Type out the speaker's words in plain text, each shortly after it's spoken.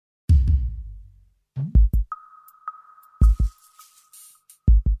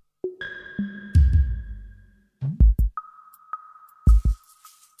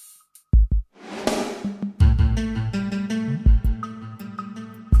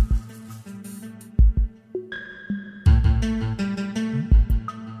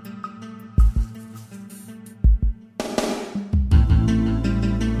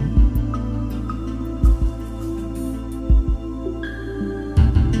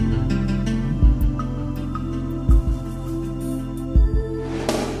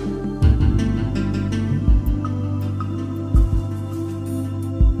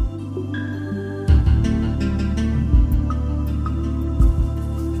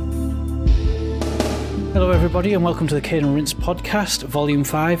Hello everybody and welcome to the Kane and Rince podcast, Volume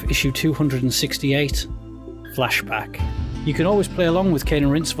 5, Issue 268, Flashback. You can always play along with Kane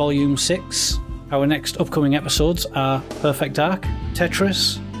and Rince Volume 6. Our next upcoming episodes are Perfect Dark,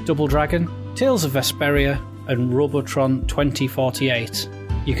 Tetris, Double Dragon, Tales of Vesperia and Robotron 2048.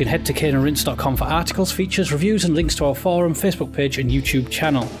 You can head to kaneandrince.com for articles, features, reviews and links to our forum, Facebook page and YouTube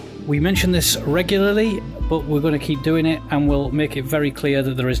channel. We mention this regularly, but we're going to keep doing it and we'll make it very clear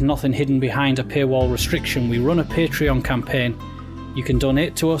that there is nothing hidden behind a paywall restriction. We run a Patreon campaign. You can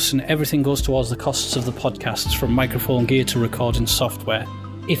donate to us and everything goes towards the costs of the podcasts, from microphone gear to recording software.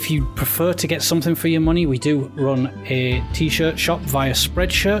 If you prefer to get something for your money, we do run a t-shirt shop via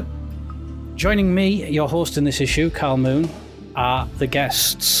Spreadshirt. Joining me, your host in this issue, Carl Moon, are the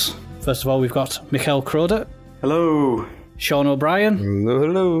guests. First of all, we've got Mikhail Kroder. Hello. Sean O'Brien.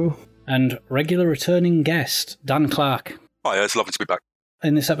 Hello. And regular returning guest, Dan Clark. Hi, it's lovely to be back.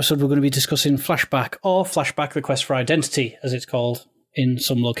 In this episode, we're going to be discussing Flashback, or Flashback The Quest for Identity, as it's called in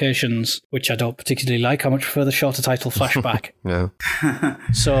some locations, which I don't particularly like. I much prefer the shorter title, Flashback. Yeah.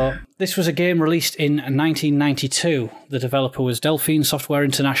 So, this was a game released in 1992. The developer was Delphine Software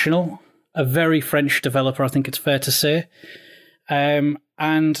International, a very French developer, I think it's fair to say.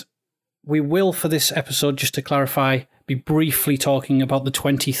 And we will, for this episode, just to clarify, be briefly talking about the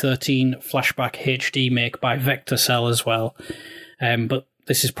 2013 Flashback HD make by Vector Cell as well. But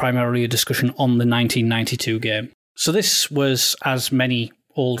this is primarily a discussion on the 1992 game. So this was, as many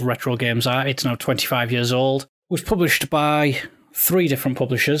old retro games are, it's now 25 years old. It was published by 3 different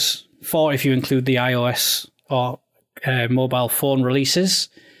publishers, 4 if you include the iOS or mobile phone releases.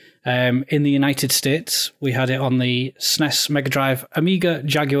 In the United States, we had it on the SNES, Mega Drive, Amiga,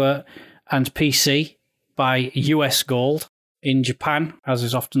 Jaguar, and PC by US Gold. In Japan, as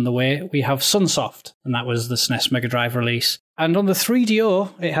is often the way, we have Sunsoft, and that was the SNES Mega Drive release. And on the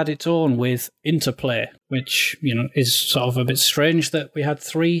 3DO, it had its own with Interplay, which, you know, is sort of a bit strange that we had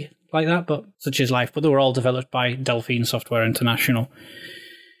 3 like that, but such is life. But they were all developed by Delphine Software International.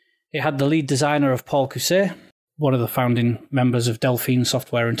 It had the lead designer of Paul Cousset, one of the founding members of Delphine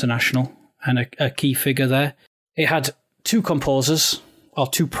Software International, and a key figure there. It had 2 composers, or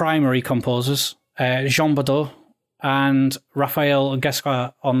 2 primary composers, Jean Baudot and Raphael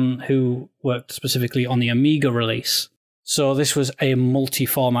Gasquet, who worked specifically on the Amiga release. So this was a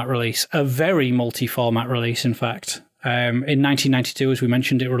multi-format release, a very multi-format release, in fact. In 1992, as we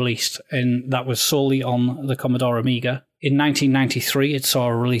mentioned, it released, and that was solely on the Commodore Amiga. In 1993, it saw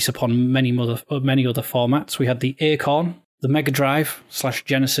a release upon many other formats. We had the Acorn, the Mega Drive /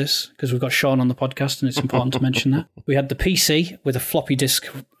 Genesis, because we've got Sean on the podcast, and it's important to mention that. We had the PC with a floppy disk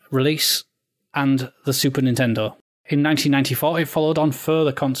release, and the Super Nintendo. In 1994, it followed on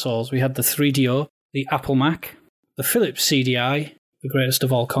further consoles. We had the 3DO, the Apple Mac, the Philips CDI, the greatest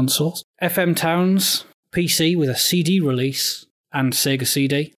of all consoles, FM Towns, PC with a CD release, and Sega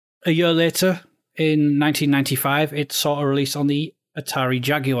CD. A year later, in 1995, it saw a release on the Atari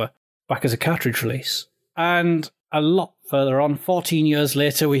Jaguar, back as a cartridge release. And a lot further on, 14 years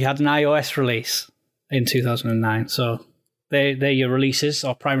later, we had an iOS release in 2009. So they're your releases,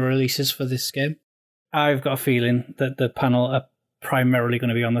 or primary releases for this game. I've got a feeling that the panel are primarily going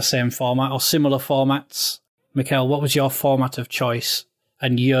to be on the same format or similar formats. Mikhail, what was your format of choice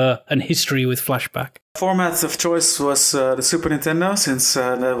and year and history with Flashback? Format of choice was the Super Nintendo, since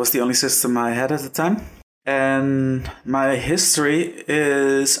that was the only system I had at the time. And my history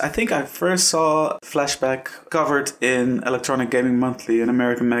is, I think I first saw Flashback covered in Electronic Gaming Monthly, an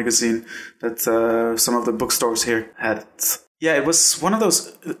American magazine that some of the bookstores here had. Yeah, it was one of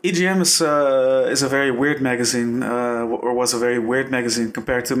those. EGM is a very weird magazine, or was a very weird magazine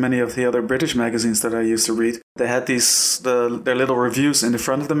compared to many of the other British magazines that I used to read. They had their little reviews in the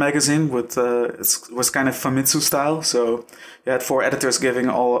front of the magazine with it was kind of Famitsu style. So you had 4 editors giving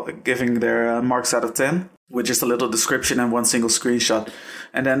their marks out of 10, with just a little description and one single screenshot.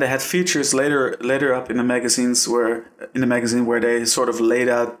 And then they had features later up in the magazine where they sort of laid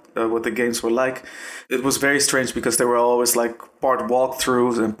out what the games were like. It was very strange because they were always like part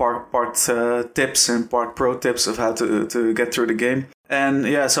walkthroughs and part tips and part pro tips of how to get through the game. And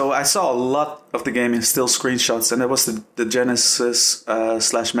yeah, so I saw a lot of the game in still screenshots, and that was the Genesis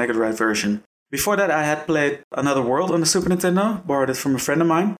 / Mega Drive version. Before that, I had played Another World on the Super Nintendo, borrowed it from a friend of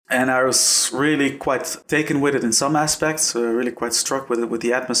mine, and I was really quite taken with it in some aspects, really quite struck with it, with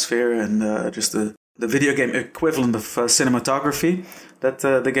the atmosphere and just the video game equivalent of cinematography that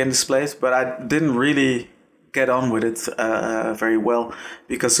the game displayed. But I didn't really get on with it very well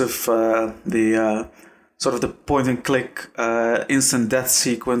because of the sort of the point and click instant death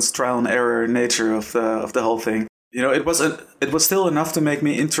sequence, trial and error nature of the whole thing. it was still enough to make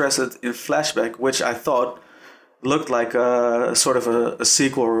me interested in Flashback, which I thought looked like a sort of a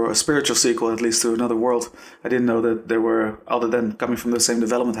sequel, or a spiritual sequel, at least, to Another World. I didn't know that they were, other than coming from the same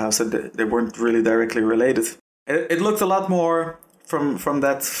development house, that they weren't really directly related. It looked a lot more, from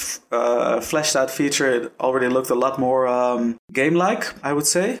that fleshed out feature, it already looked a lot more game-like, I would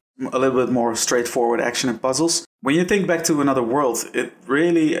say. A little bit more straightforward action and puzzles. When you think back to Another World,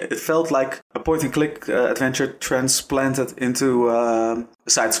 it felt like a point-and-click adventure transplanted into a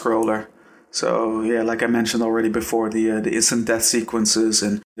side-scroller. So yeah, like I mentioned already before, the instant death sequences,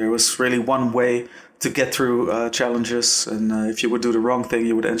 and there was really one way to get through challenges, and if you would do the wrong thing,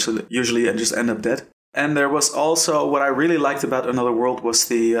 you would usually just end up dead. And there was also, what I really liked about Another World was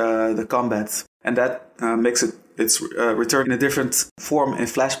the combat, and that makes its return in a different form in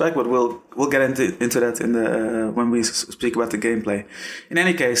Flashback, but we'll get into that in the when we speak about the gameplay. In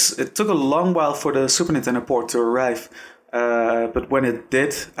any case, it took a long while for the Super Nintendo port to arrive. But when it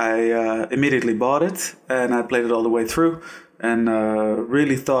did, I immediately bought it, and I played it all the way through, and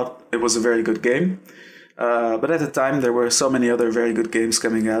really thought it was a very good game. But at the time, there were so many other very good games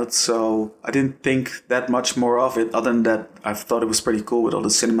coming out, so I didn't think that much more of it, other than that I thought it was pretty cool with all the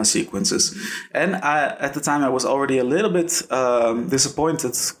cinema sequences. And at the time, I was already a little bit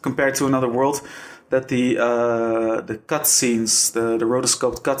disappointed compared to Another World, that the cutscenes, the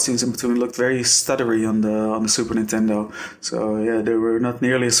rotoscoped cutscenes in between, looked very stuttery on the Super Nintendo. So yeah, they were not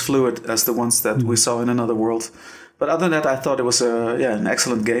nearly as fluid as the ones that we saw in Another World. But other than that, I thought it was an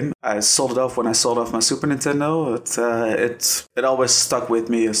excellent game. I sold it off when I sold off my Super Nintendo. It always stuck with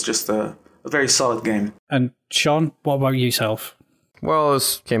me as just a very solid game. And Sean, what about yourself? Well,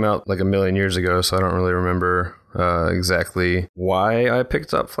 this came out like a million years ago, so I don't really remember exactly why I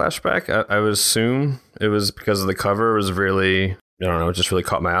picked up Flashback. I would assume it was because of the cover. It was really, I don't know, it just really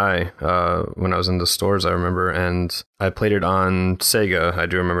caught my eye when I was in the stores, I remember. And I played it on Sega. I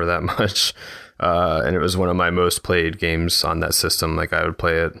do remember that much. And it was one of my most played games on that system. Like, I would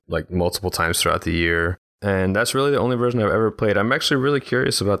play it like multiple times throughout the year. And that's really the only version I've ever played. I'm actually really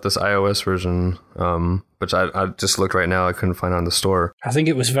curious about this iOS version, which I just looked right now. I couldn't find on the store. I think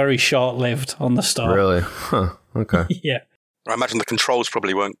it was very short-lived on the store. Really? Huh. Okay. Yeah. I imagine the controls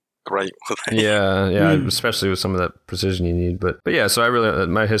probably weren't great. Yeah, especially with some of that precision you need. But yeah, so I really,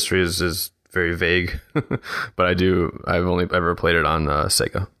 my history is very vague, but I've only ever played it on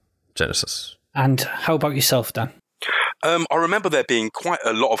Sega Genesis. And how about yourself, Dan? I remember there being quite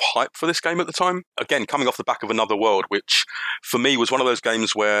a lot of hype for this game at the time. Again, coming off the back of Another World, which for me was one of those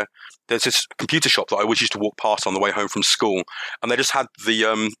games where there's this computer shop that I always used to walk past on the way home from school, and they just had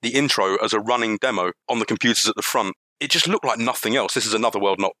the intro as a running demo on the computers at the front. It just looked like nothing else. This is Another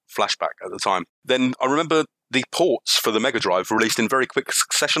World, not Flashback at the time. Then I remember the ports for the Mega Drive were released in very quick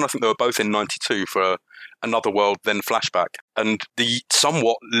succession. I think they were both in 92 for Another World, then Flashback. And the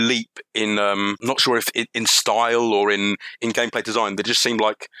somewhat leap in, not sure if in style or in gameplay design, they just seemed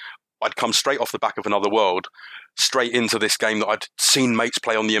like I'd come straight off the back of Another World, straight into this game that I'd seen mates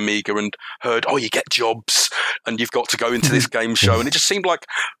play on the Amiga and heard, oh, you get jobs and you've got to go into this game show. And it just seemed like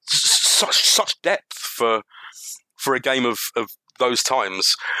such depth for a game of those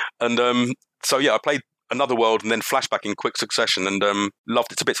times. And so, yeah, I played Another World and then Flashback in quick succession and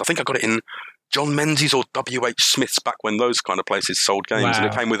loved it to bits. I think I got it in John Menzies or W.H. Smith's back when those kind of places sold games. Wow. And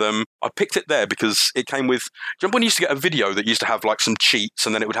it came with, I picked it there because it came with, do you remember when you used to get a video that used to have like some cheats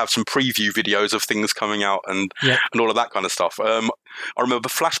and then it would have some preview videos of things coming out and all of that kind of stuff. I remember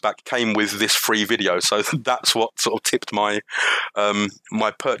Flashback came with this free video. So that's what sort of tipped my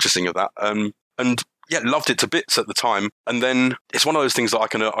my purchasing of that. And yeah, loved it to bits at the time. And then it's one of those things that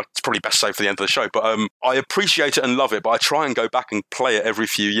it's probably best saved for the end of the show, but I appreciate it and love it, but I try and go back and play it every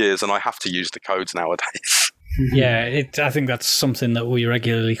few years, and I have to use the codes nowadays. Yeah, I think that's something that we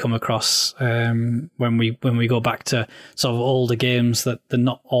regularly come across when we go back to sort of older games, that they're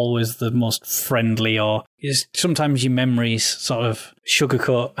not always the most friendly, or sometimes your memories sort of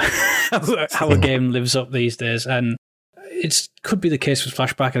sugarcoat how a game lives up these days. And it could be the case with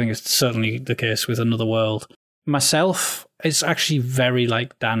Flashback. I think it's certainly the case with Another World. Myself, it's actually very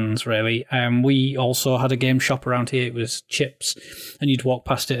like Dan's, really. We also had a game shop around here. It was Chips, and you'd walk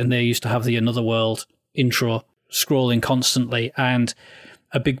past it, and they used to have the Another World intro scrolling constantly, and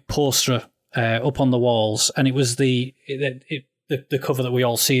a big poster up on the walls. And it was the cover that we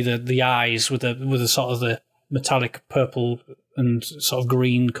all see, the eyes with the sort of the metallic purple and sort of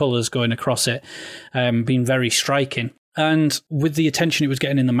green colours going across it, being very striking. And with the attention it was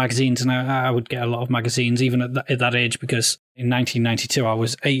getting in the magazines, and I would get a lot of magazines even at that age, because in 1992 I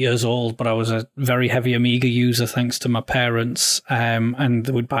was 8 years old, but I was a very heavy Amiga user thanks to my parents, and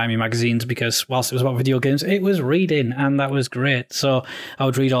they would buy me magazines because whilst it was about video games, it was reading, and that was great. So I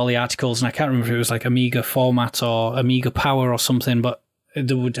would read all the articles, and I can't remember if it was like Amiga Format or Amiga Power or something, but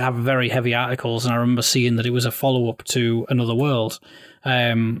they would have very heavy articles, and I remember seeing that it was a follow-up to Another World.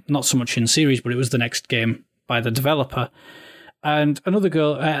 Not so much in series, but it was the next game by the developer. And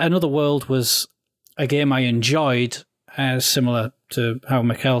Another World was a game I enjoyed, similar to how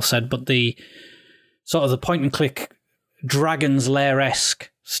Mikhail said, but the sort of the point-and-click Dragon's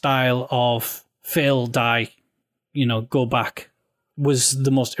Lair-esque style of fail, die, go back was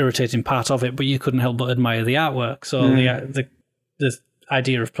the most irritating part of it, but you couldn't help but admire the artwork. So the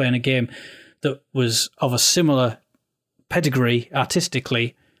idea of playing a game that was of a similar pedigree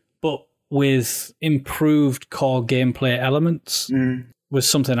artistically, but with improved core gameplay elements was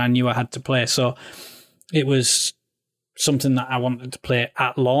something I knew I had to play. So it was something that I wanted to play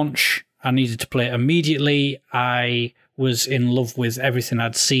at launch. I needed to play it immediately. I was in love with everything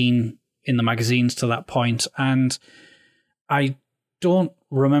I'd seen in the magazines to that point, and I don't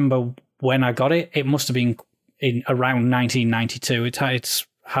remember when I got it. It must have been in around 1992. It's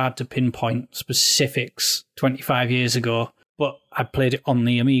hard to pinpoint specifics 25 years ago, but I played it on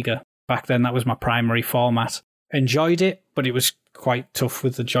the Amiga. Back then, that was my primary format. Enjoyed it, but it was quite tough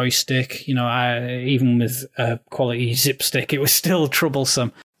with the joystick. Even with a quality zip stick, it was still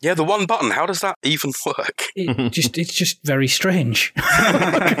troublesome. Yeah, the one button, how does that even work? It's just very strange.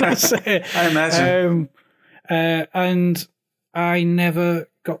 What can I say? I imagine. And I never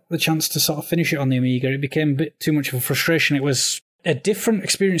got the chance to sort of finish it on the Amiga. It became a bit too much of a frustration. It was a different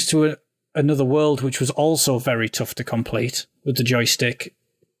experience to Another World, which was also very tough to complete with the joystick.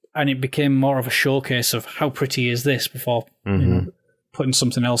 And it became more of a showcase of how pretty is this before putting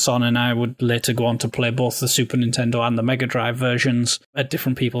something else on. And I would later go on to play both the Super Nintendo and the Mega Drive versions at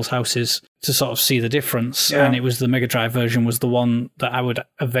different people's houses to sort of see the difference. Yeah. And it was the Mega Drive version was the one that I would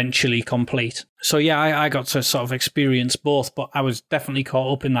eventually complete. So yeah, I got to sort of experience both, but I was definitely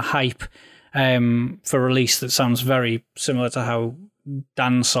caught up in the hype for release that sounds very similar to how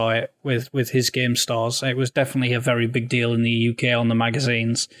Dan saw it with his game stores. It was definitely a very big deal in the UK on the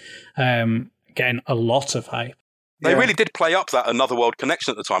magazines, getting a lot of hype. They really did play up that Another World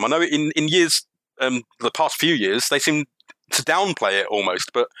connection at the time. I know in years, the past few years, they seemed to downplay it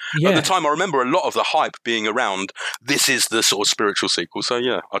almost, but at the time I remember a lot of the hype being around, this is the sort of spiritual sequel. So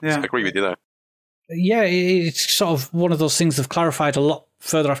I agree with you there. Yeah, it's sort of one of those things they've clarified a lot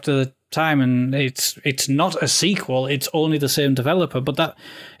further after the time, and it's not a sequel, it's only the same developer, but that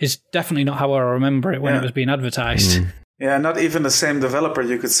is definitely not how I remember it when it was being advertised. Yeah, not even the same developer,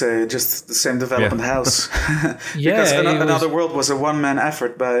 you could say, just the same development house. Because Another World was a one-man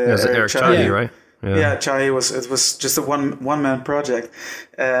effort by Eric Chahi, right? Yeah, Chahi was just a one-man project.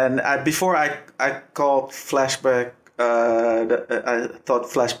 And before I called Flashback, I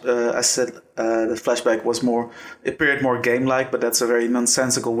thought that Flashback was appeared more game-like, but that's a very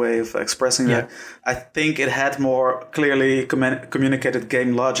nonsensical way of expressing that. I think it had more clearly communicated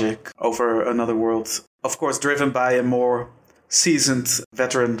game logic over Another World. Of course, driven by a more seasoned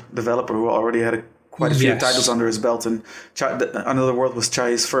veteran developer who already had quite a few titles under his belt. And Another World was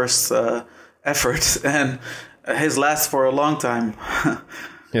Chahi's first effort, and his last for a long time.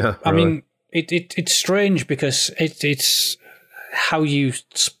 Yeah, I mean, it's strange because it's how you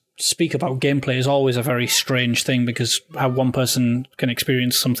speak about gameplay is always a very strange thing, because how one person can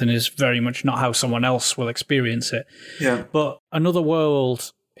experience something is very much not how someone else will experience it. Yeah. But Another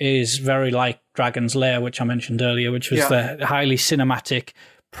World is very like Dragon's Lair, which I mentioned earlier, which was the highly cinematic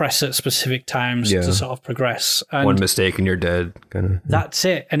press at specific times to sort of progress. And one mistake and you're dead. That's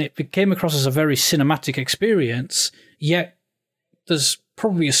it. And it came across as a very cinematic experience, yet there's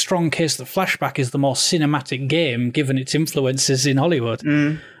probably a strong case that Flashback is the more cinematic game, given its influences in Hollywood.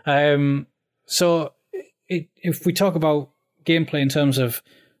 So if we talk about gameplay in terms of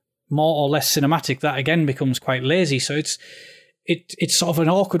more or less cinematic, that again becomes quite lazy. So it's sort of an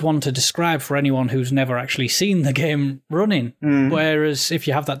awkward one to describe for anyone who's never actually seen the game running. Whereas if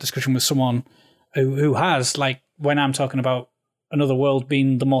you have that discussion with someone who has, like when I'm talking about Another World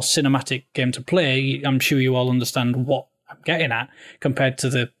being the more cinematic game to play, I'm sure you all understand what I'm getting at compared to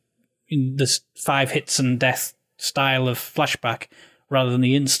the 5 hits and death style of Flashback rather than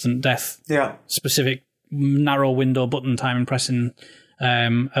the instant death specific narrow window button time and pressing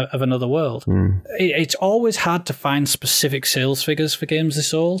of Another World. It's always hard to find specific sales figures for games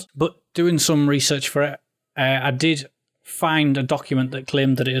this old, but doing some research for it, I did find a document that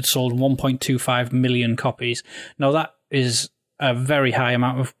claimed that it had sold 1.25 million copies. Now that is a very high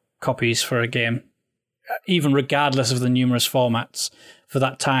amount of copies for a game, even regardless of the numerous formats for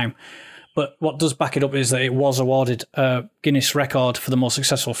that time. But what does back it up is that it was awarded a Guinness record for the most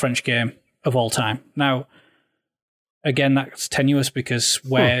successful French game of all time. Now, again, that's tenuous because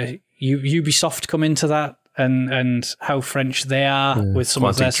where Ubisoft come into that and how French they are with some Quantic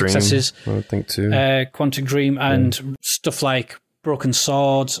of their successes. Dream, I think too. Quantic Dream and stuff like Broken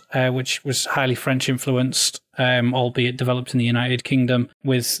Sword, which was highly French influenced, albeit developed in the United Kingdom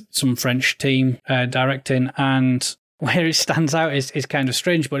with some French team directing. And where it stands out is kind of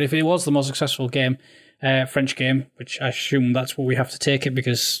strange, but if it was the most successful game, French game, which I assume that's what we have to take it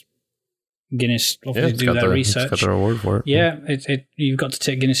because Guinness obviously do their research. It's got their award for it. Yeah, you've got to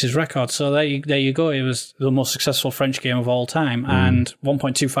take Guinness's record. So there you go. It was the most successful French game of all time, and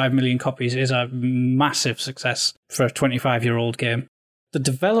 1.25 million copies is a massive success for a 25-year-old game. The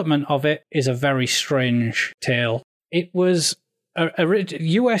development of it is a very strange tale. It was a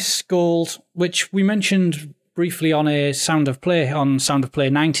US Gold, which we mentioned briefly on a Sound of Play, on Sound of Play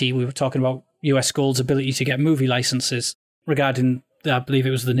 90. We were talking about US Gold's ability to get movie licenses regarding, I believe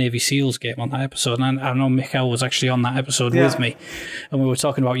it was the Navy SEALs game on that episode. And I know Mikhail was actually on that episode with me. And we were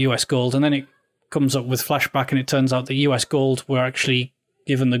talking about US Gold. And then it comes up with Flashback, and it turns out that US Gold were actually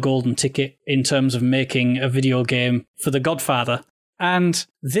given the golden ticket in terms of making a video game for The Godfather. And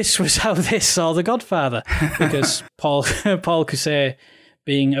this was how they saw The Godfather. Because Paul Cousset,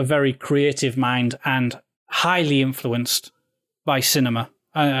 being a very creative mind and highly influenced by cinema,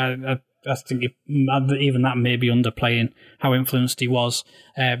 I think even that may be underplaying how influenced he was.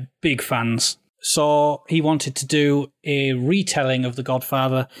 Big fans. So he wanted to do a retelling of The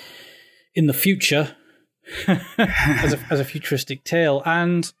Godfather in the future as a futuristic tale.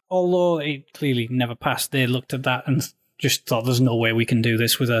 And although it clearly never passed, they looked at that and just thought, there's no way we can do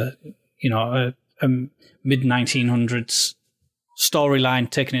this with a mid-1900s storyline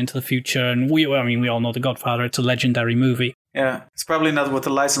taken into the future. And we all know The Godfather, it's a legendary movie. Yeah, it's probably not what the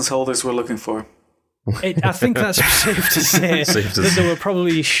license holders were looking for. I think that's safe to say that they were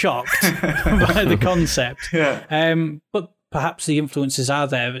probably shocked by the concept. Yeah. But perhaps the influences are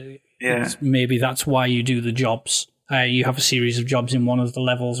there. Yeah. Maybe that's why you do the jobs. You have a series of jobs in one of the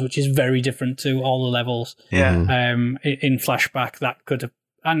levels, which is very different to all the levels. Yeah. In Flashback, that could have,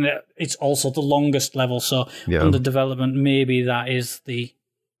 and it's also the longest level. So under development, maybe that is the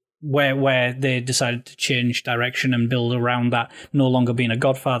where they decided to change direction and build around that, no longer being a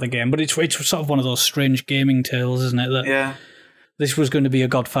Godfather game. But it's sort of one of those strange gaming tales, isn't it? That this was going to be a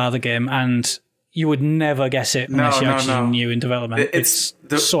Godfather game, and you would never guess it unless you actually knew in development. It's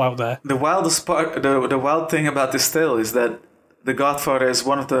so out there. The wildest part, the wild thing about this tale is that The Godfather is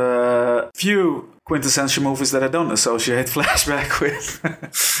one of the few quintessential movies that I don't associate Flashback with.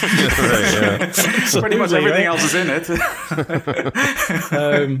 Pretty much everything else is in it.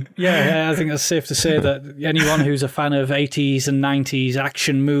 I think that's safe to say that anyone who's a fan of 80s and 90s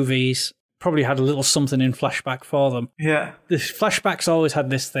action movies probably had a little something in Flashback for them. Yeah. Flashback's always had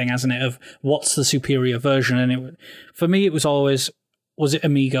this thing, hasn't it, of what's the superior version? And for me, it was always, was it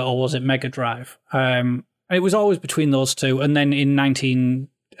Amiga or was it Mega Drive? It was always between those two. And then in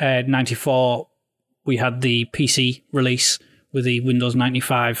 1994, we had the PC release with the Windows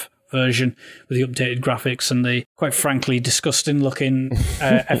 95 version with the updated graphics and the, quite frankly, disgusting-looking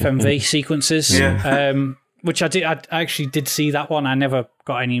FMV sequences, which I actually did see that one. I never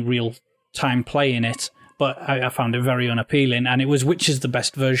got any real time playing it, but I found it very unappealing. And it was, which is the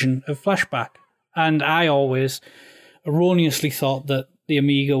best version of Flashback? And I always erroneously thought that the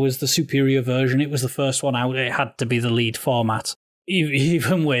Amiga was the superior version. It was the first one out. It had to be the lead format.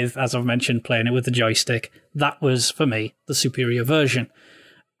 Even with, as I've mentioned, playing it with the joystick, that was, for me, the superior version.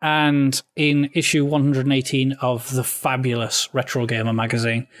 And in issue 118 of the fabulous Retro Gamer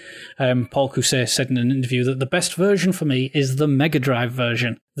magazine, Paul Cousset said in an interview that the best version for me is the Mega Drive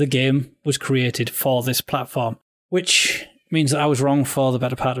version. The game was created for this platform, which means that I was wrong for the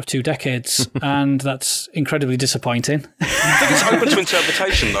better part of 2 decades, and that's incredibly disappointing. I think it's open to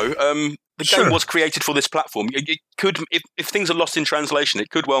interpretation, though. The game was created for this platform. It could, if things are lost in translation,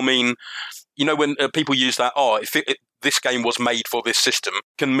 it could well mean, when people use that, this game was made for this system,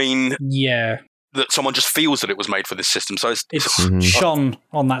 can mean that someone just feels that it was made for this system. So it's shone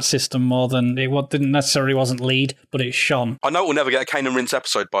on that system more than it didn't necessarily wasn't lead, but it shone. I know we'll never get a Cane and Rinse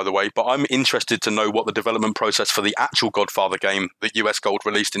episode, by the way, but I'm interested to know what the development process for the actual Godfather game that US Gold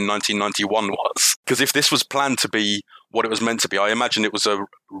released in 1991 was. Because if this was planned to be what it was meant to be, I imagine it was a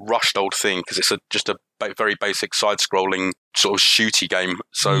rushed old thing, because it's just a very basic side-scrolling sort of shooty game.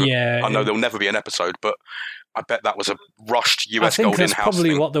 So I know there'll never be an episode, but I bet that was a rushed I US think Gold that's in-house probably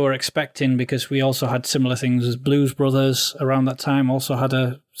thing. what they were expecting, because we also had similar things as Blues Brothers around that time. Also had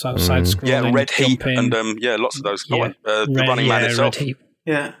a sort of side-scrolling Red Heat jumping. And lots of those. Yeah. The Running Man itself. Red Heat.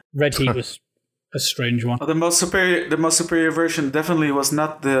 Yeah. Red Heat was a strange one. Well, the most superior version definitely was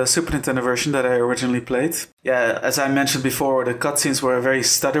not the Super Nintendo version that I originally played. Yeah, as I mentioned before, the cutscenes were very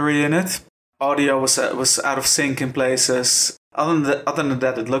stuttery in it. Audio was out of sync in places. Other than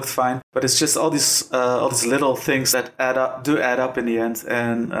that, it looked fine. But it's just all these little things that add up in the end.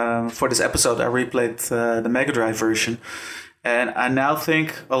 And for this episode, I replayed the Mega Drive version, and I now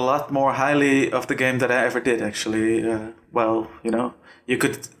think a lot more highly of the game than I ever did. Actually, you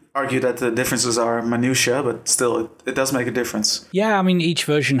could argue that the differences are minutiae, but still, it does make a difference. Yeah, I mean, each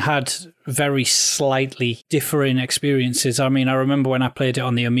version had very slightly differing experiences. I mean, I remember when I played it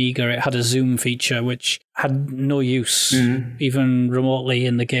on the Amiga, it had a zoom feature, which had no use even remotely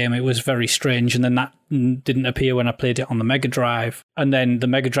in the game. It was very strange, and then that didn't appear when I played it on the Mega Drive. And then the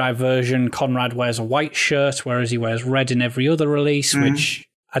Mega Drive version, Conrad wears a white shirt, whereas he wears red in every other release, which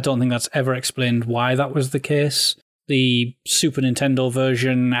I don't think that's ever explained why that was the case. The Super Nintendo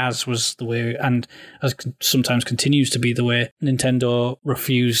version, as was the way, and as sometimes continues to be the way, Nintendo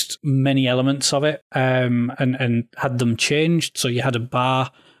refused many elements of it and had them changed. So you had a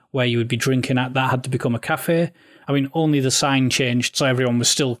bar where you would be drinking at, that had to become a cafe. I mean, only the sign changed, so everyone was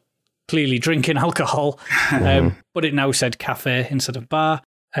still clearly drinking alcohol, but it now said cafe instead of bar.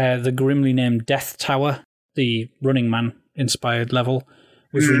 The grimly named Death Tower, the Running Man inspired level,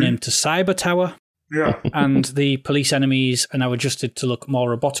 was renamed to Cyber Tower. Yeah. And the police enemies are now adjusted to look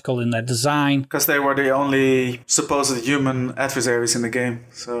more robotical in their design. Because they were the only supposed human adversaries in the game.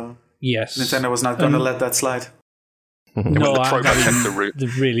 So yes, Nintendo was not going to let that slide. No, the they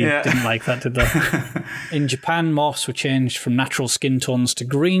really didn't like that, did they? In Japan, morphs were changed from natural skin tones to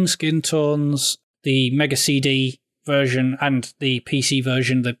green skin tones. The Mega CD version and the PC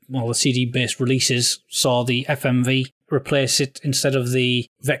version, the CD-based releases, saw the FMV replace it instead of the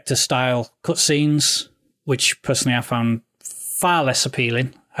vector-style cutscenes, which personally I found far less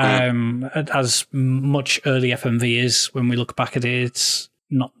appealing. As much early FMV is, when we look back at it, it's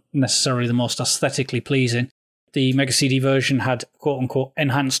not necessarily the most aesthetically pleasing. The Mega CD version had quote-unquote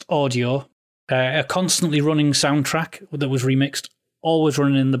enhanced audio, a constantly running soundtrack that was remixed, always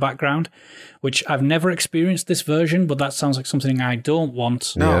running in the background, which I've never experienced this version, but that sounds like something I don't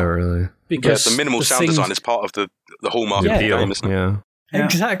want. No. Yeah, really. Because the minimal sound design is part of the hallmark of the game, isn't it? Yeah.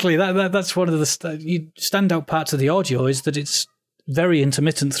 Exactly. That's one of the standout parts of the audio, is that it's very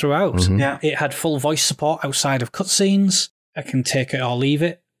intermittent throughout. Yeah. It had full voice support outside of cutscenes. I can take it or leave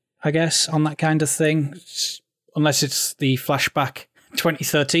it, I guess, on that kind of thing. Unless it's the Flashback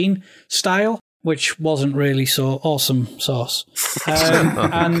 2013 style, which wasn't really so awesome sauce.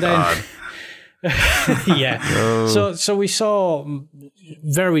 And then, So we saw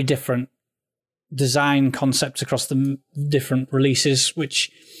very different design concepts across the different releases,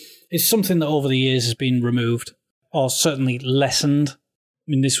 which is something that over the years has been removed, or certainly lessened.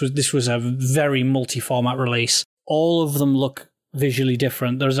 I mean, this was a very multi-format release. All of them look visually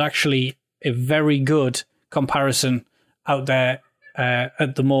different. There's actually a very good comparison out there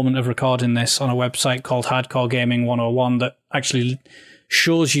at the moment of recording this on a website called Hardcore Gaming 101 that actually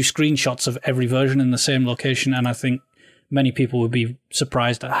shows you screenshots of every version in the same location, and I think many people would be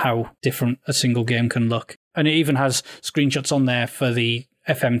surprised at how different a single game can look. And it even has screenshots on there for the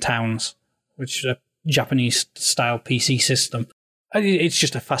FM Towns, which is a Japanese-style PC system. It's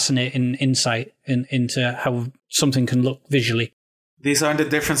just a fascinating insight into how something can look visually. These aren't the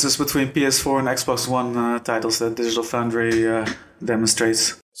differences between PS4 and Xbox One titles that Digital Foundry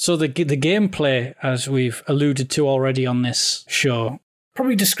demonstrates. So the gameplay, as we've alluded to already on this show,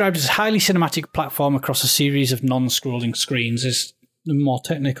 probably described as a highly cinematic platform across a series of non-scrolling screens is the more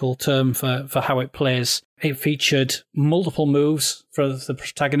technical term for how it plays. It featured multiple moves for the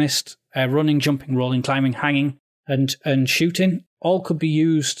protagonist, running, jumping, rolling, climbing, hanging, and shooting. All could be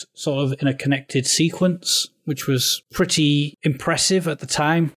used sort of in a connected sequence, which was pretty impressive at the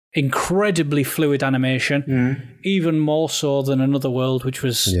time. Incredibly fluid animation, even more so than Another World, which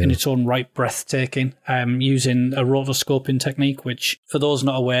was in its own right breathtaking, using a rotoscoping technique, which, for those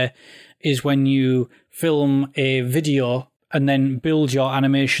not aware, is when you film a video and then build your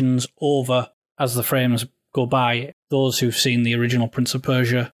animations over as the frames go by. Those who've seen the original Prince of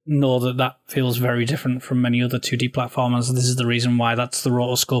Persia know that feels very different from many other 2D platformers. This is the reason why that's the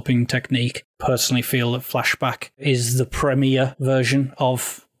rotoscoping technique. Personally feel that Flashback is the premier version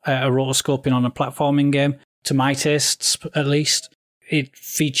of a rotoscoping on a platforming game, to my tastes at least. It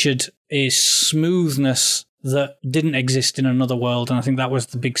featured a smoothness that didn't exist in another world, and I think that was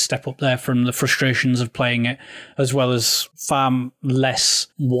the big step up there from the frustrations of playing it, as well as far less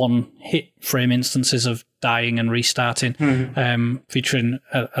one-hit frame instances of dying and restarting, featuring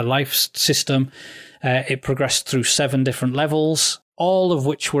a life system. It progressed through 7 different levels, all of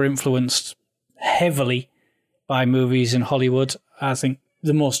which were influenced heavily by movies in Hollywood. I think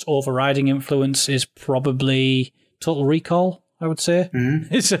the most overriding influence is probably Total Recall, I would say.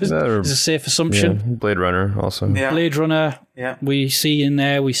 It's a safe assumption. Yeah, Blade Runner also. Yeah. Blade Runner, we see in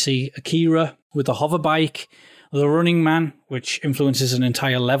there, we see Akira with the hover bike, The Running Man, which influences an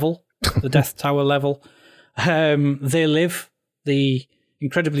entire level, the Death Tower level. They Live, the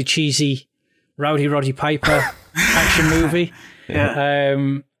incredibly cheesy Rowdy Roddy Piper action movie,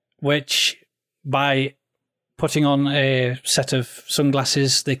 which by putting on a set of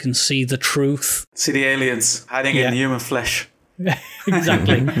sunglasses, they can see the truth. See the aliens hiding in human flesh.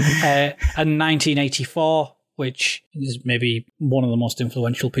 Exactly. And 1984, which is maybe one of the most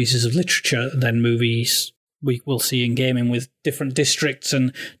influential pieces of literature than movies we will see in gaming, with different districts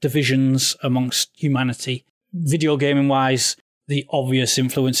and divisions amongst humanity. Video gaming wise, the obvious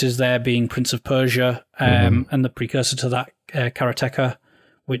influences there being Prince of Persia and the precursor to that, Karateka,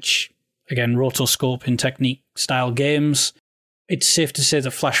 which, again, rotoscope in technique style games. It's safe to say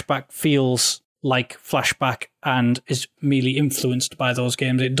that Flashback feels like Flashback and is merely influenced by those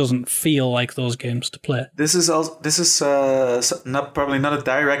games. It doesn't feel like those games to play. This is probably not a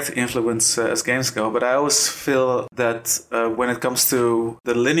direct influence as games go, but I always feel that when it comes to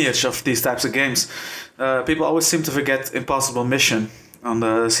the lineage of these types of games, people always seem to forget Impossible Mission on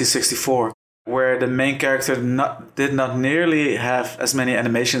the C64, where the main character did not nearly have as many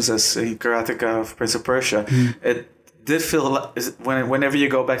animations as in Karateka of Prince of Persia. It did feel, whenever you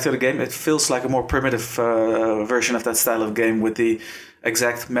go back to the game, it feels like a more primitive version of that style of game, with the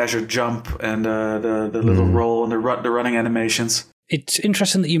exact measured jump and the little roll and the running animations. It's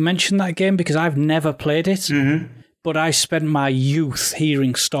interesting that you mentioned that game, because I've never played it, but I spent my youth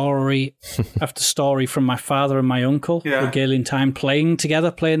hearing story after story from my father and my uncle, regaling time playing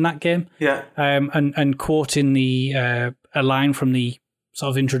that game, and quoting a line from the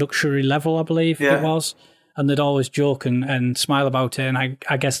sort of introductory level, I believe it was. And they'd always joke and smile about it. And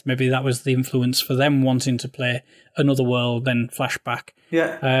I guess maybe that was the influence for them wanting to play another world than Flashback.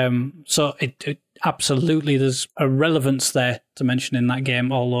 So it absolutely, there's a relevance there to mention in that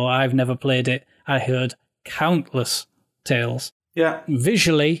game. Although I've never played it, I heard countless tales.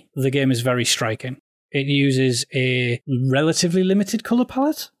 Visually, the game is very striking. It uses a relatively limited colour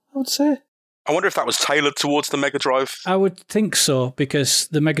palette, I would say. I wonder if that was tailored towards the Mega Drive. I would think so, because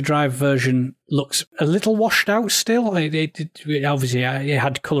the Mega Drive version looks a little washed out still. It obviously, it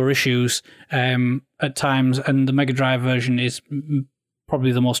had colour issues at times, and the Mega Drive version is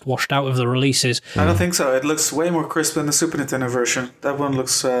probably the most washed out of the releases. I don't think so. It looks way more crisp than the Super Nintendo version. That one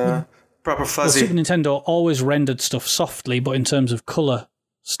looks proper fuzzy. Well, Super Nintendo always rendered stuff softly, but in terms of colour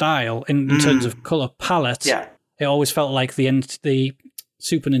style, in terms of colour palette, it always felt like the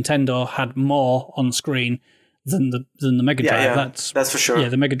Super Nintendo had more on screen than the Mega Drive. That's for sure. Yeah,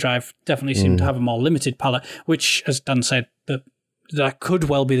 the Mega Drive definitely seemed to have a more limited palette, which, as Dan said, that could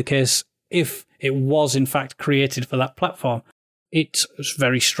well be the case if it was in fact created for that platform. It's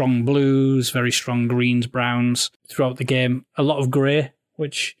very strong blues, very strong greens, browns throughout the game. A lot of grey,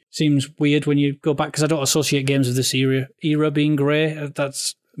 which seems weird when you go back, because I don't associate games of this era being grey.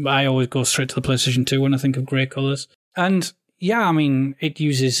 I always go straight to the PlayStation 2 when I think of grey colours. And yeah, I mean, it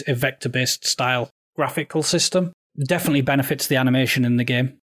uses a vector-based style graphical system. It definitely benefits the animation in the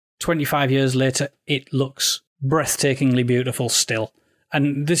game. 25 years later, it looks breathtakingly beautiful still.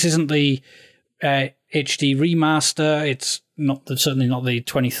 And this isn't the HD remaster. It's certainly not the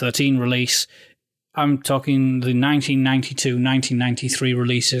 2013 release. I'm talking the 1992, 1993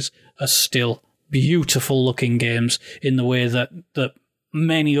 releases are still beautiful-looking games in the way that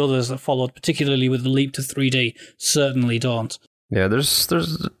many others that followed, particularly with the leap to 3D, certainly don't. Yeah, there's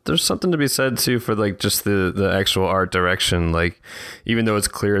something to be said too for like just the actual art direction. Like, even though it's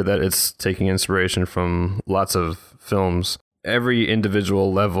clear that it's taking inspiration from lots of films, every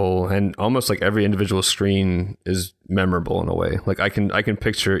individual level and almost like every individual screen is memorable in a way. Like I can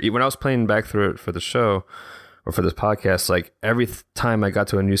picture, when I was playing back through it for the show or for this podcast, like every time I got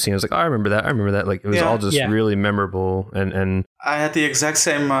to a new scene, I was like, oh, I remember that. Like it was all just really memorable. And I had the exact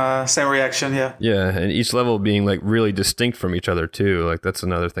same reaction. Yeah. And each level being like really distinct from each other too. Like that's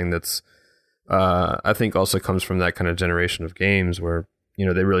another thing that's, I think also comes from that kind of generation of games where, you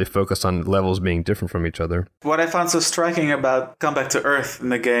know, they really focus on levels being different from each other. What I found so striking about Come Back to Earth in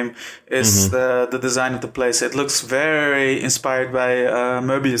the game is the design of the place. It looks very inspired by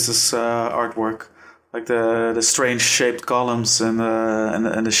Moebius's artwork. like the strange shaped columns and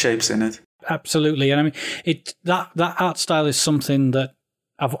the shapes in it. Absolutely, and I mean that art style is something that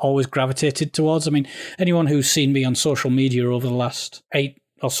I've always gravitated towards. I mean, anyone who's seen me on social media over the last 8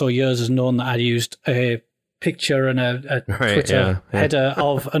 or so years has known that I used a picture and a Twitter header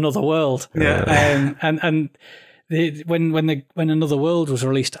of Another World. Yeah. When Another World was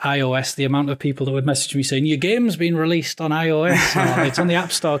released to iOS, the amount of people that would message me saying, your game's been released on iOS, or it's on the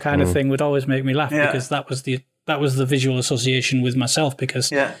App Store kind of thing, would always make me laugh, because that was the visual association with myself,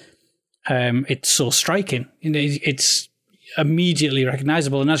 because it's so striking. It's immediately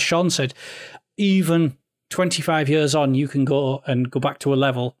recognizable. And as Sean said, even 25 years on, you can go back to a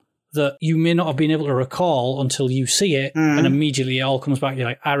level that you may not have been able to recall until you see it, and immediately it all comes back. You're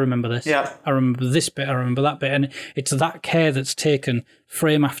like, I remember this. Yeah. I remember this bit. I remember that bit. And it's that care that's taken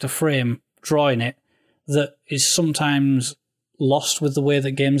frame after frame, drawing it, that is sometimes lost with the way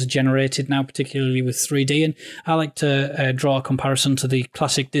that games are generated now, particularly with 3D. And I like to draw a comparison to the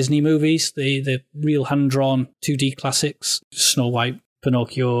classic Disney movies, the real hand-drawn 2D classics, Snow White,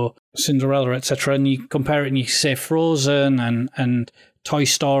 Pinocchio, Cinderella, etc. And you compare it and you say Frozen and Toy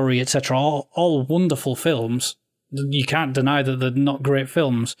Story, etc., all wonderful films. You can't deny that they're not great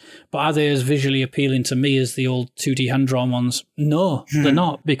films, but are they as visually appealing to me as the old 2D hand-drawn ones? No, they're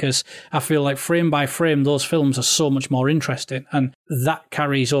not, because I feel like frame by frame, those films are so much more interesting, and that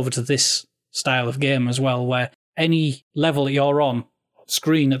carries over to this style of game as well, where any level that you're on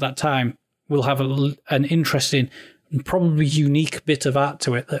screen at that time will have an interesting and probably unique bit of art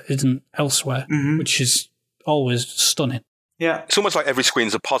to it that isn't elsewhere, which is always stunning. Yeah, it's almost like every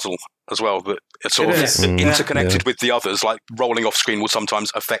screen's a puzzle as well, that it's sort of interconnected with the others. Like rolling off screen will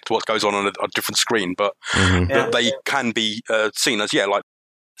sometimes affect what goes on a different screen, but they can be seen as like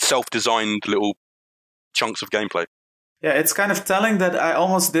self-designed little chunks of gameplay. Yeah, it's kind of telling that I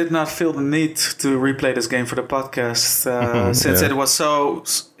almost did not feel the need to replay this game for the podcast, since it was so.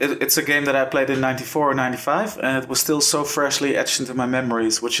 It's a game that I played in '94 or '95, and it was still so freshly etched into my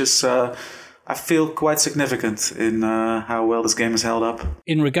memories, which is. I feel quite significant in how well this game is held up.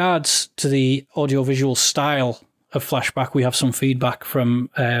 In regards to the audiovisual style of Flashback, we have some feedback from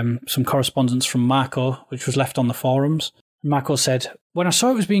some correspondence from Marco, which was left on the forums. Marco said, when I saw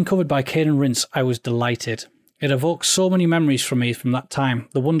it was being covered by Kane and Rince, I was delighted. It evokes so many memories from me from that time.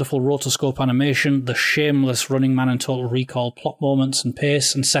 The wonderful rotoscope animation, the shameless Running Man and Total Recall plot moments and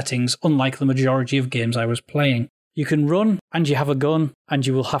pace and settings, unlike the majority of games I was playing. You can run and you have a gun and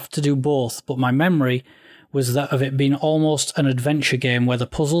you will have to do both, but my memory was that of it being almost an adventure game where the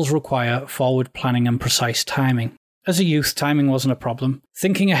puzzles require forward planning and precise timing. As a youth, timing wasn't a problem.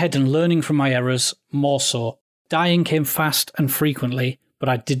 Thinking ahead and learning from my errors, more so. Dying came fast and frequently, but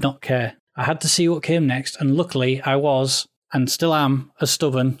I did not care. I had to see what came next, and luckily I was, and still am, as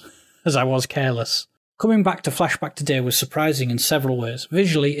stubborn as I was careless. Coming back to Flashback today was surprising in several ways.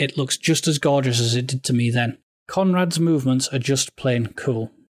 Visually, it looks just as gorgeous as it did to me then. Conrad's movements are just plain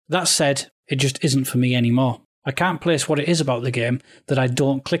cool. That said, it just isn't for me anymore. I can't place what it is about the game that I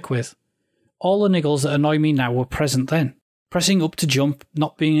don't click with. All the niggles that annoy me now were present then. Pressing up to jump,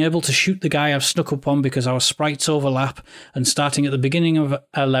 not being able to shoot the guy I've snuck up on because our sprites overlap, and starting at the beginning of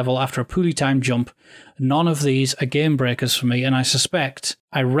a level after a poorly timed jump, none of these are game breakers for me, and I suspect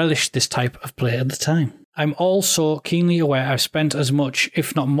I relished this type of play at the time. I'm also keenly aware I've spent as much,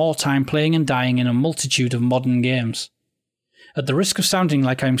 if not more time playing and dying in a multitude of modern games. At the risk of sounding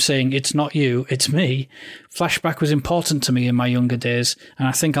like I'm saying it's not you, it's me, Flashback was important to me in my younger days, and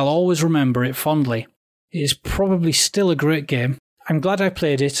I think I'll always remember it fondly. It is probably still a great game. I'm glad I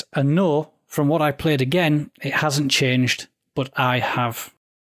played it, and know, from what I played again, it hasn't changed, but I have.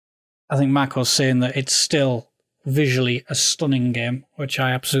 I think Marco's saying that it's still visually a stunning game, which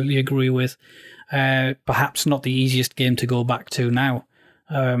I absolutely agree with. Perhaps not the easiest game to go back to now.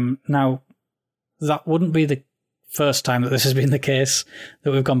 Now, that wouldn't be the first time that this has been the case,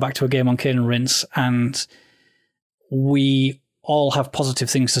 that we've gone back to a game on Kane and Rince, and we all have positive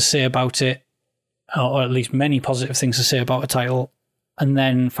things to say about it, or at least many positive things to say about a title, and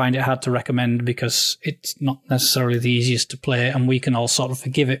then find it hard to recommend because it's not necessarily the easiest to play, and we can all sort of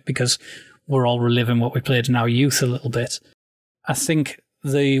forgive it because we're all reliving what we played in our youth a little bit. I think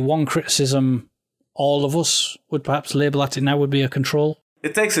the one criticism all of us would perhaps label at it now would be a control.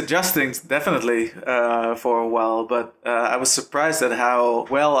 It takes adjusting, definitely, for a while, but I was surprised at how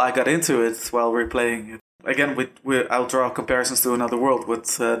well I got into it while replaying it. Again, I'll draw comparisons to Another World. What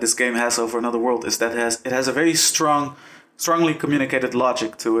this game has over Another World is that it has a very strongly communicated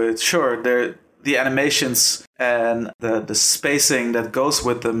logic to it. Sure, the animations and the spacing that goes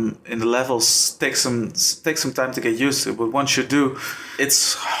with them in the levels takes some time to get used to. But once you do,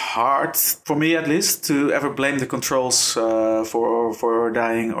 it's hard, for me at least, to ever blame the controls for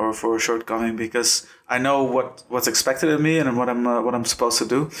dying or for shortcoming, because I know what's expected of me and what I'm supposed to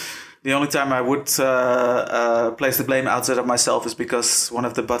do. The only time I would place the blame outside of myself is because one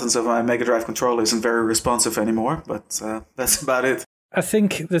of the buttons of my Mega Drive controller isn't very responsive anymore, but that's about it. I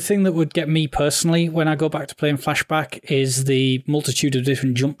think the thing that would get me personally when I go back to playing Flashback is the multitude of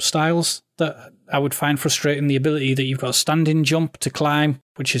different jump styles that I would find frustrating. The ability that you've got a standing jump to climb,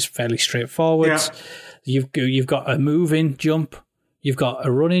 which is fairly straightforward. Yeah. You've got a moving jump, you've got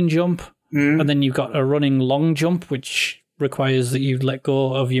a running jump, and then you've got a running long jump, which requires that you let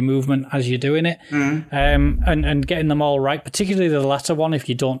go of your movement as you're doing it. And getting them all right, particularly the latter one, if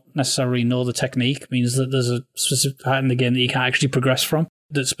you don't necessarily know the technique, means that there's a specific part in the game that you can't actually progress from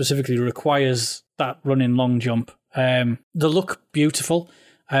that specifically requires that running long jump. They look beautiful,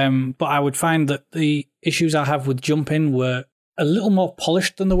 but I would find that the issues I have with jumping were a little more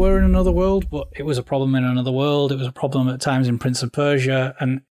polished than they were in Another World, but it was a problem in Another World. It was a problem at times in Prince of Persia,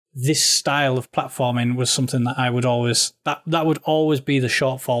 and this style of platforming was something that I would always, that would always be the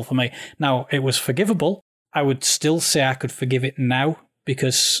shortfall for me. Now, it was forgivable. I would still say I could forgive it now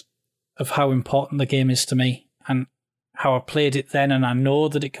because of how important the game is to me and how I played it then, and I know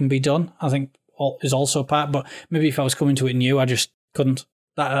that it can be done, I think is also a part, but maybe if I was coming to it new, I just couldn't.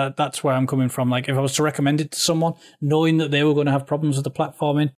 That's where I'm coming from. Like, if I was to recommend it to someone, knowing that they were going to have problems with the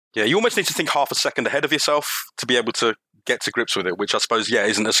platforming. Yeah, you almost need to think half a second ahead of yourself to be able to get to grips with it, which I suppose,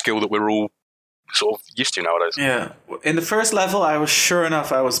 isn't a skill that we're all sort of used to nowadays. Yeah. In the first level, I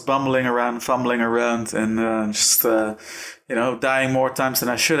was bumbling around, fumbling around, and just dying more times than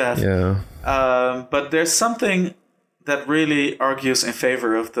I should have. Yeah. But there's something that really argues in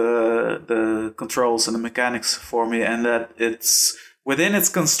favor of the controls and the mechanics for me, and that it's within its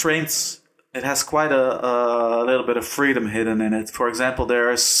constraints, it has quite a little bit of freedom hidden in it. For example, there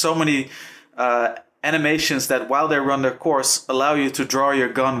are so many animations that, while they run their course, allow you to draw your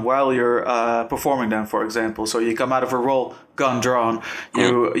gun while you're performing them. For example, so you come out of a roll, gun drawn.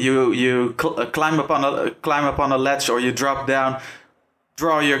 You climb up on a ledge, or you drop down,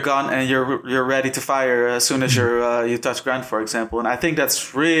 draw your gun, and you're ready to fire as soon as you touch ground, for example. And I think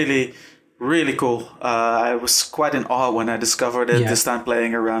that's really, really cool. I was quite in awe when I discovered it this time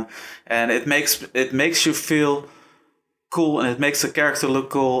playing around, and it makes you feel cool, and it makes the character look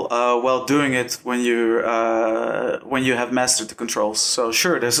cool while doing it when you have mastered the controls. So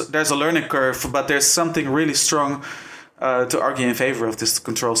sure, there's a learning curve, but there's something really strong to argue in favor of this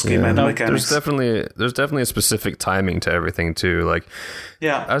control scheme and the mechanics. There's definitely a specific timing to everything too. Like,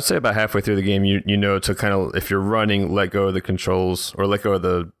 I'd say about halfway through the game, you know to kind of, if you're running, let go of the controls or let go of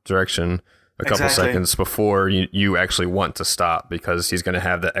the direction a couple seconds before you actually want to stop, because he's going to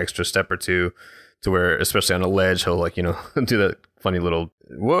have that extra step or two. To where, especially on a ledge, he'll do that funny little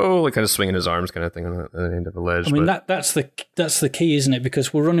whoa, kind of swinging his arms kind of thing on the end of the ledge. I mean, that's the key, isn't it?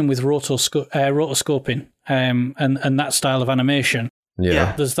 Because we're running with rotoscoping and that style of animation.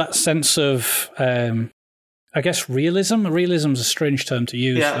 Yeah. There's that sense of, I guess, realism. Realism is a strange term to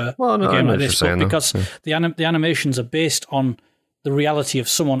use for a game like this, but because the animations are based on the reality of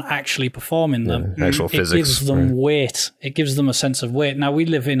someone actually performing them. Actual physics. It gives them weight. It gives them a sense of weight. Now, we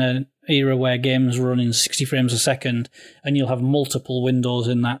live in an era where games run in 60 frames a second, and you'll have multiple windows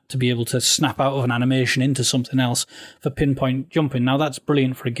in that to be able to snap out of an animation into something else for pinpoint jumping. Now, that's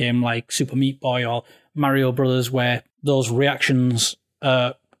brilliant for a game like Super Meat Boy or Mario Brothers, where those reactions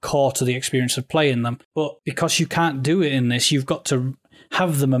are core to the experience of playing them. But because you can't do it in this, you've got to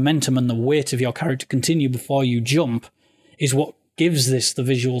have the momentum and the weight of your character continue before you jump, is what gives this the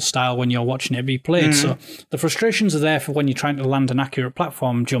visual style when you're watching it be played. So the frustrations are there for when you're trying to land an accurate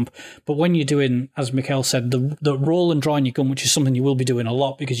platform jump, but when you're doing, as Mikhail said, the roll and drawing your gun, which is something you will be doing a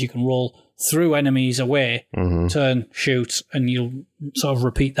lot because you can roll through enemies away, turn, shoot, and you'll sort of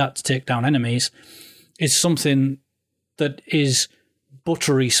repeat that to take down enemies, is something that is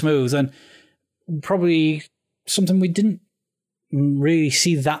buttery smooth, and probably something we didn't really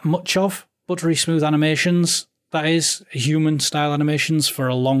see that much of, buttery smooth animations. That is, human-style animations for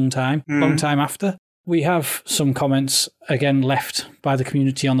a long time after. We have some comments, again, left by the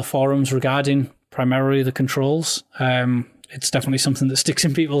community on the forums regarding primarily the controls. It's definitely something that sticks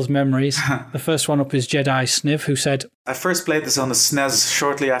in people's memories. The first one up is Jedi Sniv, who said, I first played this on the SNES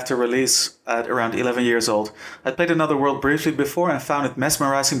shortly after release at around 11 years old. I'd played Another World briefly before and found it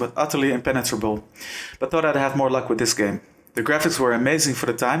mesmerizing but utterly impenetrable, but thought I'd have more luck with this game. The graphics were amazing for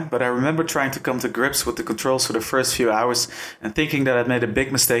the time, but I remember trying to come to grips with the controls for the first few hours and thinking that I'd made a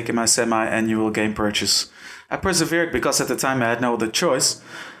big mistake in my semi-annual game purchase. I persevered because at the time I had no other choice,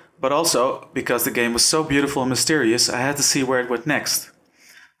 but also because the game was so beautiful and mysterious, I had to see where it went next.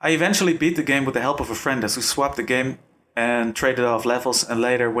 I eventually beat the game with the help of a friend as we swapped the game and traded off levels and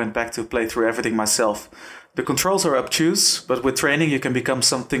later went back to play through everything myself. The controls are obtuse, but with training you can become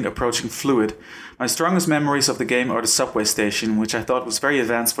something approaching fluid. My strongest memories of the game are the subway station, which I thought was very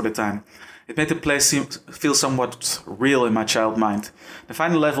advanced for the time. It made the place feel somewhat real in my child mind. The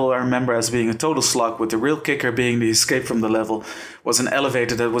final level I remember as being a total slog, with the real kicker being the escape from the level, was an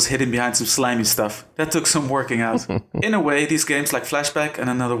elevator that was hidden behind some slimy stuff. That took some working out. In a way, these games like Flashback and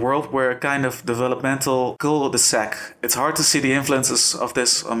Another World were a kind of developmental cul-de-sac. It's hard to see the influences of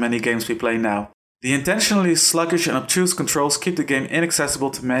this on many games we play now. The intentionally sluggish and obtuse controls keep the game inaccessible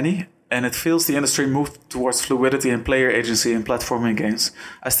to many, and it feels the industry moved towards fluidity and player agency in platforming games.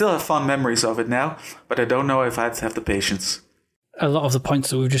 I still have fond memories of it now, but I don't know if I'd have the patience. A lot of the points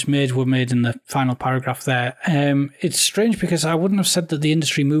that we've just made were made in the final paragraph there. It's strange because I wouldn't have said that the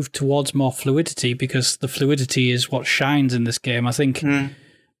industry moved towards more fluidity, because the fluidity is what shines in this game. I think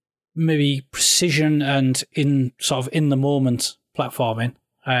maybe precision and in the moment platforming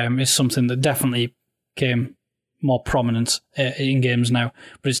is something that definitely came more prominent in games now,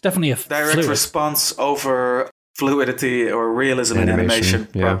 but it's definitely a direct response over fluidity or realism in animation,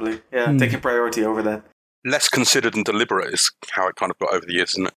 probably. Taking priority over that. Less considered and deliberate is how it kind of got over the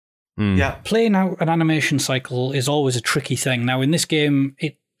years, isn't it? Yeah. Playing out an animation cycle is always a tricky thing. Now, in this game,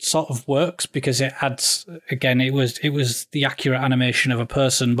 it sort of works because it adds, again, it was the accurate animation of a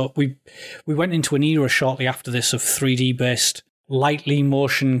person, but we went into an era shortly after this of 3D based, lightly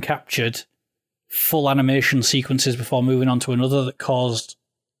motion captured full animation sequences before moving on to another that caused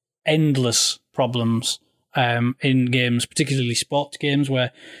endless problems in games, particularly sports games,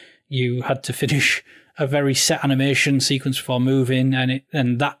 where you had to finish a very set animation sequence before moving,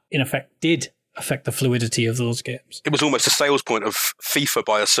 and that in effect did affect the fluidity of those games. It was almost a sales point of FIFA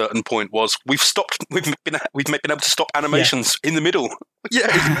by a certain point was we've been able to stop animations in the middle.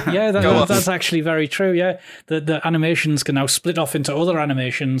 Yeah, that's actually very true. Yeah, the animations can now split off into other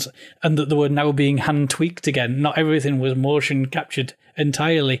animations, and that they were now being hand tweaked again. Not everything was motion captured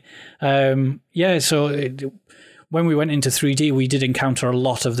entirely. When we went into 3D, we did encounter a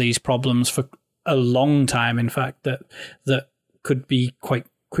lot of these problems for a long time. In fact, that could be quite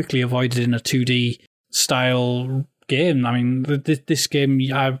quickly avoided in a 2D style game. I mean, this game,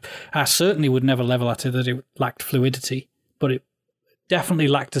 I certainly would never level at it that it lacked fluidity, but it definitely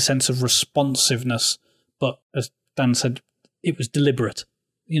lacked a sense of responsiveness. But as Dan said, it was deliberate.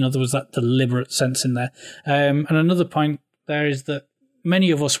 There was that deliberate sense in there. And another point there is that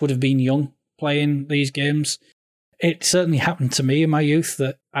many of us would have been young playing these games. It certainly happened to me in my youth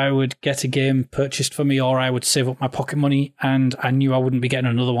that I would get a game purchased for me, or I would save up my pocket money, and I knew I wouldn't be getting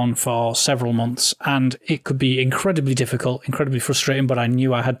another one for several months. And it could be incredibly difficult, incredibly frustrating, but I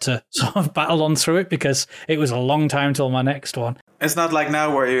knew I had to sort of battle on through it because it was a long time till my next one. It's not like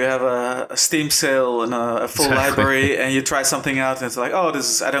now where you have a Steam sale and a full library and you try something out and it's like, oh,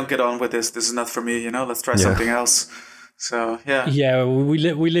 I don't get on with this. This is not for me, let's try something else. So, yeah. Yeah, we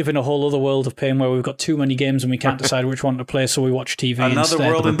live in a whole other world of pain where we've got too many games and we can't decide which one to play, so we watch TV Another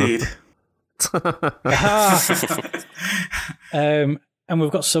instead. world indeed. And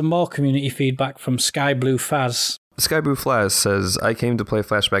we've got some more community feedback from Sky Blue Faz. Sky Blue Faz says, I came to play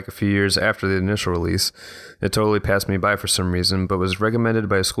Flashback a few years after the initial release. It totally passed me by for some reason, but was recommended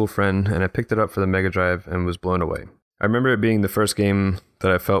by a school friend, and I picked it up for the Mega Drive and was blown away. I remember it being the first game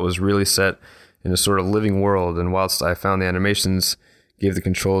that I felt was really set in a sort of living world, and whilst I found the animations gave the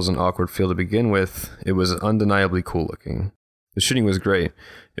controls an awkward feel to begin with, it was undeniably cool looking. The shooting was great.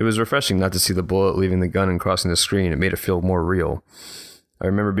 It was refreshing not to see the bullet leaving the gun and crossing the screen. It made it feel more real. I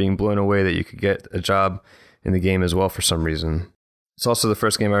remember being blown away that you could get a job in the game as well for some reason. It's also the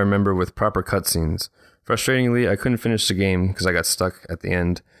first game I remember with proper cutscenes. Frustratingly, I couldn't finish the game because I got stuck at the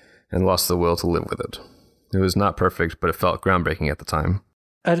end and lost the will to live with it. It was not perfect, but it felt groundbreaking at the time.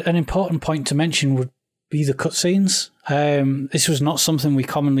 An important point to mention would be the cutscenes. This was not something we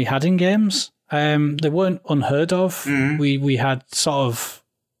commonly had in games. They weren't unheard of. Mm-hmm. We had sort of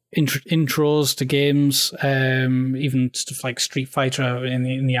intros to games, even stuff like Street Fighter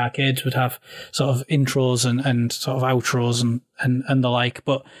in the arcades would have sort of intros and sort of outros and the like.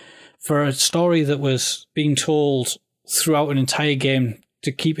 But for a story that was being told throughout an entire game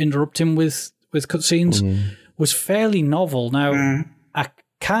to keep interrupting with cutscenes was fairly novel. Now, I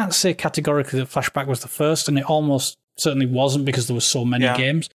can't say categorically that Flashback was the first, and it almost certainly wasn't because there were so many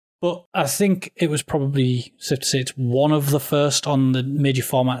games. But I think it was probably safe to say it's one of the first on the major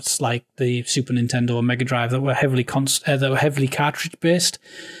formats like the Super Nintendo and Mega Drive that were heavily cartridge based.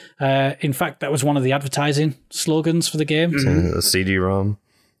 In fact, that was one of the advertising slogans for the game. Mm-hmm. A CD-ROM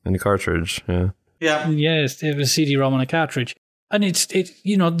and a cartridge. Yeah. Yeah. Yes, it was CD-ROM and a cartridge. And the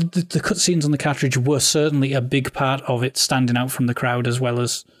cutscenes on the cartridge were certainly a big part of it standing out from the crowd, as well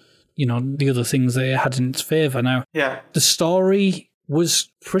as, the other things that it had in its favour. Now, the story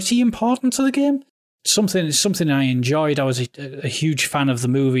was pretty important to the game. Something I enjoyed. I was a huge fan of the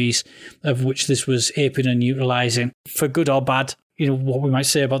movies, of which this was aping and utilising, for good or bad. What we might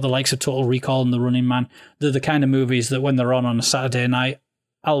say about the likes of Total Recall and The Running Man. They're the kind of movies that when they're on a Saturday night,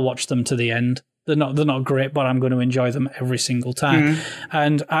 I'll watch them to the end. They're not great, but I'm going to enjoy them every single time.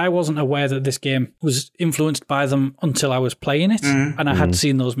 And I wasn't aware that this game was influenced by them until I was playing it, and I had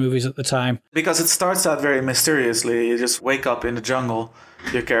seen those movies at the time. Because it starts out very mysteriously. You just wake up in the jungle,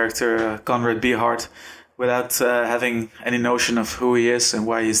 your character, Conrad Beehart, without having any notion of who he is and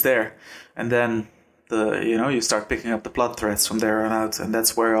why he's there. And then you start picking up the plot threads from there on out, and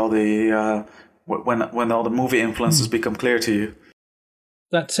that's where all the when all the movie influences become clear to you.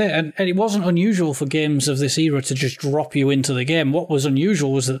 That's it. And it wasn't unusual for games of this era to just drop you into the game. What was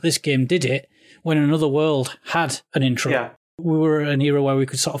unusual was that this game did it when Another World had an intro. Yeah. We were at an era where we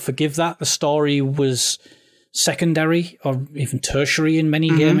could sort of forgive that. The story was secondary or even tertiary in many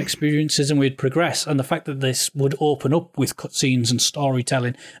game experiences, and we'd progress. And the fact that this would open up with cutscenes and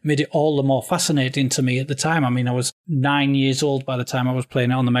storytelling made it all the more fascinating to me at the time. I mean, I was 9 years old by the time I was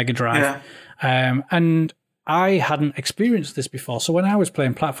playing it on the Mega Drive. Yeah. And I hadn't experienced this before, so when I was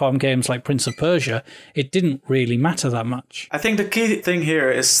playing platform games like Prince of Persia, it didn't really matter that much. I think the key thing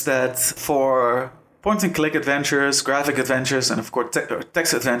here is that for point-and-click adventures, graphic adventures, and of course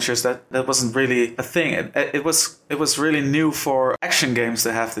text adventures, that wasn't really a thing. It was really new for action games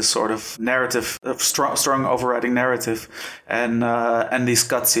to have this sort of narrative, strong overriding narrative, and these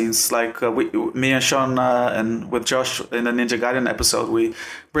cutscenes. Like me and Sean and with Josh in the Ninja Gaiden episode, we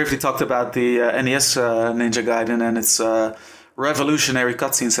briefly talked about the NES Ninja Gaiden and its revolutionary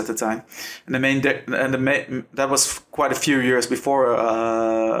cutscenes at the time, and that was quite a few years before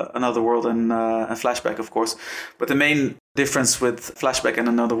Another World and Flashback, of course. But the main difference with Flashback and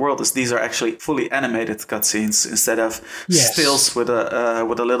Another World is these are actually fully animated cutscenes instead of stills with a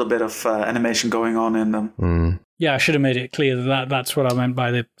little bit of animation going on in them. Yeah, I should have made it clear that that's what I meant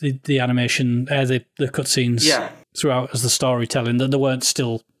by the animation, the cutscenes throughout as the storytelling. That there weren't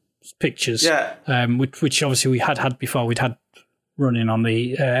still pictures, which obviously we had before. We'd had running on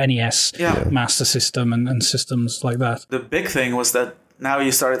the NES Master System and systems like that. The big thing was that now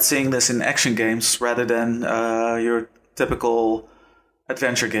you started seeing this in action games rather than your typical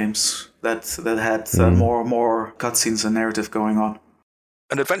adventure games that had more cutscenes and narrative going on.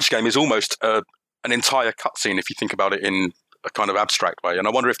 An adventure game is almost an entire cutscene if you think about it in a kind of abstract way. And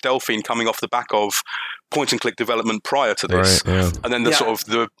I wonder if Delphine, coming off the back of point-and-click development prior to this, and then the sort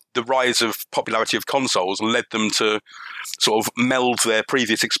of the rise of popularity of consoles led them to sort of meld their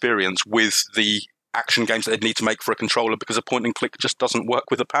previous experience with the action games that they'd need to make for a controller, because a point-and-click just doesn't work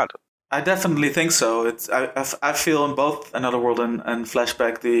with a pad. I definitely think so. I feel in both Another World and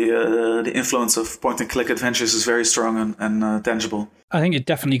Flashback the influence of point-and-click adventures is very strong and tangible. I think it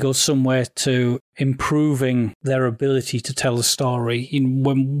definitely goes somewhere to improving their ability to tell a story.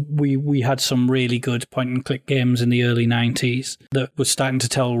 When we had some really good point-and-click games in the early 90s that were starting to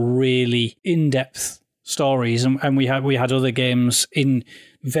tell really in-depth stories, and we had other games in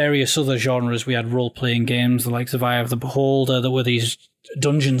various other genres. We had role-playing games, the likes of Eye of the Beholder, that were these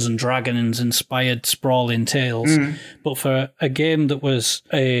Dungeons and Dragons inspired sprawling tales. But for a game that was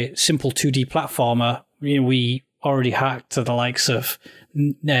a simple 2D platformer, we already hacked to the likes of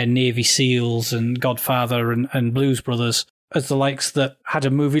Navy SEALs and Godfather and Blues Brothers as the likes that had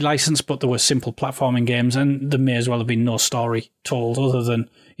a movie license, but there were simple platforming games, and there may as well have been no story told other than,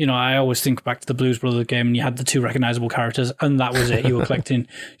 I always think back to the Blues Brothers game, and you had the two recognizable characters, and that was it. You were collecting,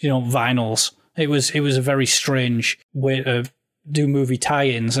 vinyls. It was a very strange way to do movie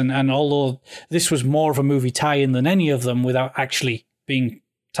tie-ins, and although this was more of a movie tie-in than any of them without actually being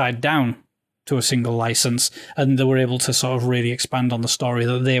tied down to a single license, and they were able to sort of really expand on the story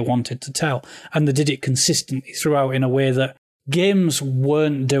that they wanted to tell, and they did it consistently throughout in a way that games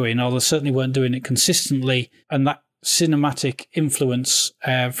weren't doing, or they certainly weren't doing it consistently, and that cinematic influence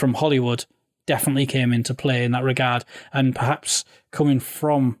from Hollywood definitely came into play in that regard, and perhaps coming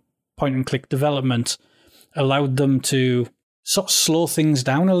from point-and-click development allowed them to sort of slow things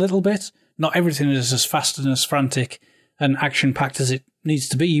down a little bit. Not everything is as fast and as frantic and action-packed as it needs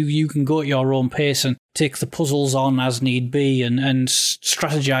to be, you can go at your own pace and take the puzzles on as need be and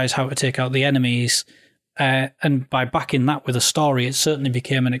strategize how to take out the enemies. And by backing that with a story, it certainly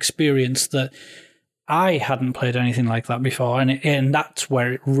became an experience that I hadn't played anything like that before, and that's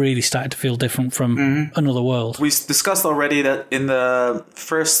where it really started to feel different from Another World. We discussed already that in the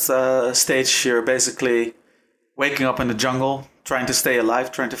first stage, you're basically waking up in the jungle, trying to stay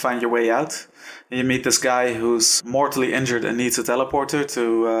alive, trying to find your way out. And you meet this guy who's mortally injured and needs a teleporter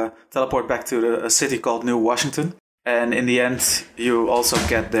to teleport back to a city called New Washington. And in the end, you also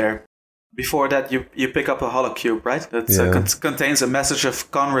get there. Before that, you pick up a holocube, right? That contains a message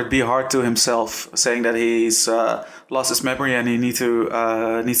of Conrad B. Hart to himself, saying that he's lost his memory and he needs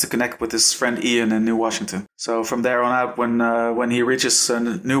to connect with his friend Ian in New Washington. So from there on out, when he reaches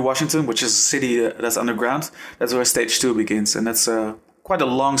New Washington, which is a city that's underground, that's where stage 2 begins, and that's quite a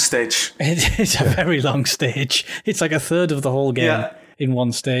long stage. It's a very long stage. It's like a third of the whole game in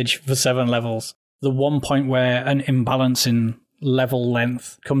one stage for 7 levels. The one point where an imbalance in level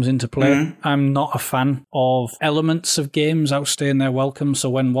length comes into play. I'm not a fan of elements of games outstaying their welcome,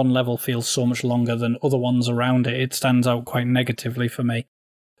 so when one level feels so much longer than other ones around it, it stands out quite negatively for me.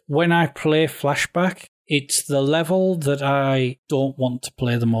 When I play Flashback, it's the level that I don't want to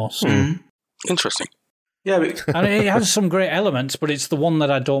play the most. Interesting. Yeah, and it has some great elements, but it's the one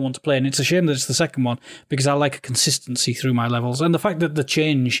that I don't want to play, and it's a shame that it's the second one, because I like a consistency through my levels, and the fact that they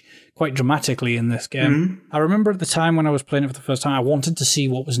change quite dramatically in this game. I remember at the time when I was playing it for the first time, I wanted to see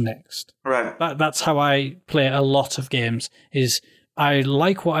what was next. Right. That's how I play a lot of games, is I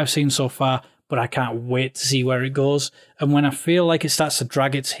like what I've seen so far, but I can't wait to see where it goes, and when I feel like it starts to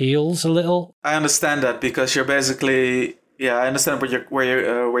drag its heels a little... I understand that, because you're basically... Yeah, I understand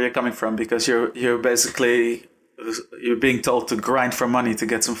where you're coming from, because you're basically you're being told to grind for money to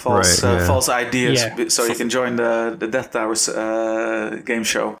get some false ideas, so you can join the Death Towers game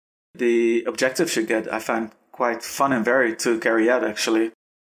show. The objectives you get, I find quite fun and varied to carry out, actually.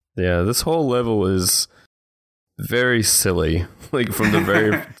 Yeah, this whole level is very silly. Like from the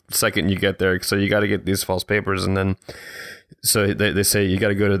very second you get there, so you got to get these false papers, and then. So they say you got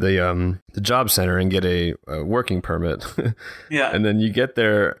to go to the job center and get a working permit. And then you get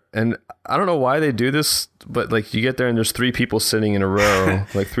there, and I don't know why they do this, but like you get there and there's 3 people sitting in a row,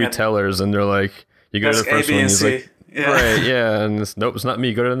 like 3 tellers, and they're like, you go to the first one, he's like, right, and nope, it's not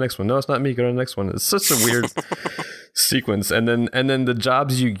me. Go to the next one. No, it's not me. Go to the next one. It's such a weird sequence, and then the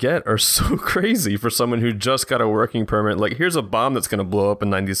jobs you get are so crazy for someone who just got a working permit. Like, here's a bomb that's going to blow up in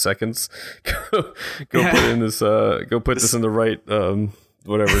 90 seconds. Go put in this. Go put this in the right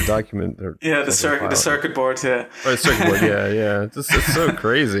whatever document. Or the circuit board. Yeah, right, circuit board. Yeah. It's so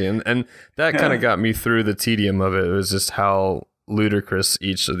crazy, and that kind of got me through the tedium of it. It was just how ludicrous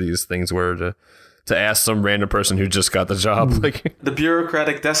each of these things were to ask some random person who just got the job. Like the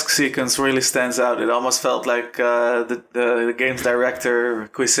bureaucratic desk sequence really stands out. It almost felt like the game's director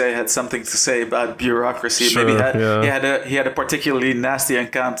Cuisset had something to say about bureaucracy. Sure, maybe he had a particularly nasty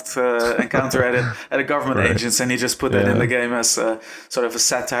encounter at a government agents, and he just put that in the game as sort of a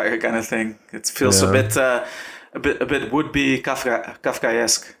satire kind of thing. It feels a bit would-be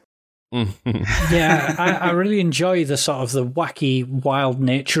Kafkaesque. Yeah, I really enjoy the sort of the wacky, wild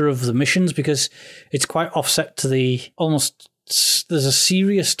nature of the missions, because it's quite offset to the almost... There's a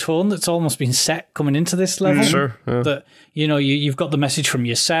serious tone that's almost been set coming into this level. Sure. Yeah. That, you've got the message from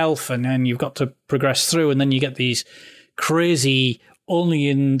yourself, and then you've got to progress through, and then you get these crazy, only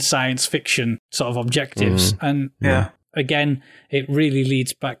in science fiction sort of objectives. And again, it really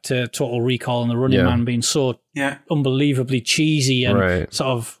leads back to Total Recall and the Running Man being so unbelievably cheesy and sort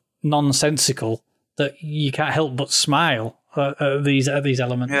of nonsensical that you can't help but smile at these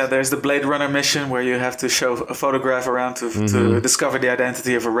elements. Yeah, there's the Blade Runner mission where you have to show a photograph around to discover the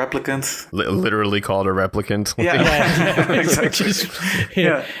identity of a replicant. Literally called a replicant. Yeah, exactly.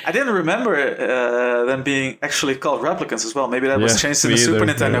 I didn't remember them being actually called replicants as well. Maybe that was changed in the Super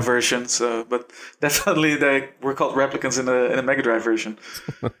Nintendo version. So, but definitely they were called replicants in the Mega Drive version.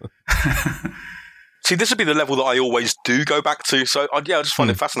 See, this would be the level that I always do go back to. So, I just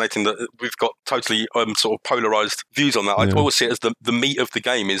find it fascinating that we've got totally sort of polarized views on that. I always see it as the meat of the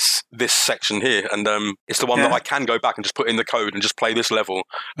game is this section here. And it's the one that I can go back and just put in the code and just play this level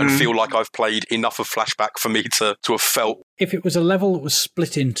and feel like I've played enough of Flashback for me to have felt. If it was a level that was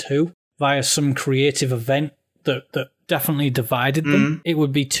split in 2 via some creative event that definitely divided them, it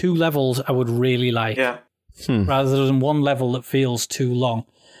would be 2 levels I would really like. Yeah. Rather than one level that feels too long.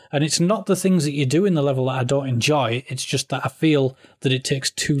 And it's not the things that you do in the level that I don't enjoy. It's just that I feel that it takes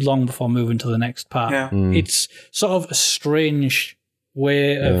too long before moving to the next part. Yeah. It's sort of a strange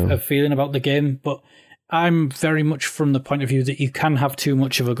way of feeling about the game, but I'm very much from the point of view that you can have too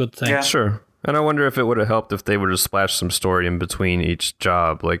much of a good thing. Yeah. Sure. And I wonder if it would have helped if they would have splashed some story in between each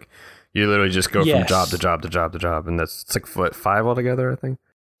job. Like, you literally just go from job to job to job to job, and it's like, what, 5 altogether, I think?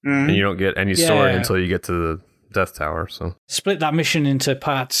 Mm-hmm. And you don't get any story until you get to the Death Tower. So split that mission into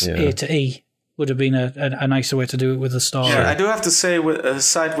parts A to E would have been a nicer way to do it with the story. Yeah, I do have to say,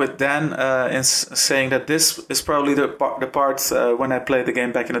 side with Dan in saying that this is probably the part when I played the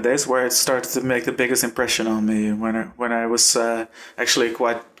game back in the days where it started to make the biggest impression on me, when I was actually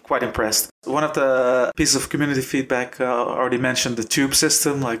quite impressed. One of the pieces of community feedback already mentioned the tube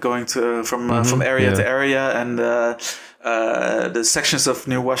system, like going from area to area, and the sections of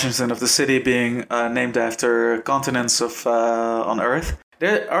New Washington of the city being named after continents on Earth.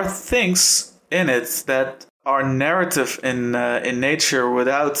 There are things in it that are narrative in nature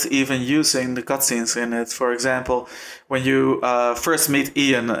without even using the cutscenes in it. For example, when you first meet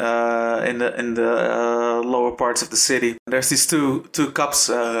Ian in the lower parts of the city, there's these two cops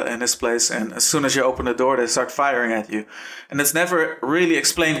in this place, and as soon as you open the door, they start firing at you, and it's never really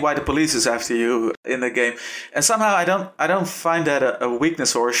explained why the police is after you in the game. And somehow I don't find that a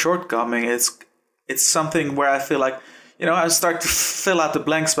weakness or a shortcoming. It's something where I feel like, I start to fill out the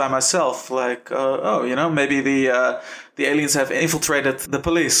blanks by myself. Like, maybe the aliens have infiltrated the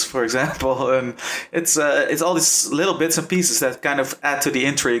police, for example, and it's all these little bits and pieces that kind of add to the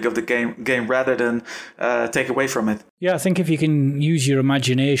intrigue of the game rather than take away from it. Yeah, I think if you can use your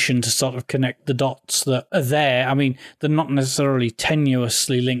imagination to sort of connect the dots that are there, I mean, they're not necessarily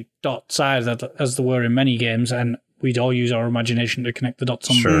tenuously linked dots either, as there were in many games, and we'd all use our imagination to connect the dots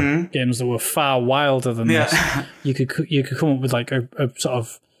on games that were far wilder than this. You could come up with like a sort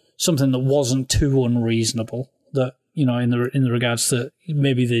of something that wasn't too unreasonable. That, in the regards that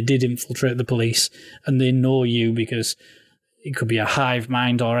maybe they did infiltrate the police and they know you because it could be a hive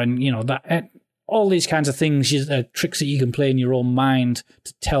mind, or that all these kinds of things, tricks that you can play in your own mind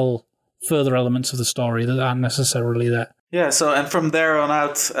to tell further elements of the story that aren't necessarily there. Yeah, and from there on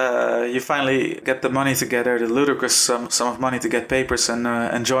out, you finally get the money together, the ludicrous sum of money to get papers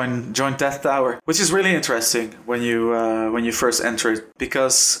and join Death Tower, which is really interesting when you first enter it,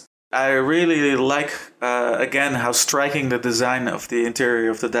 because I really like again how striking the design of the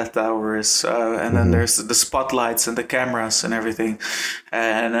interior of the Death Tower is, and then there's the spotlights and the cameras and everything.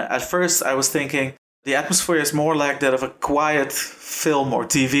 And at first I was thinking, the atmosphere is more like that of a quiet film or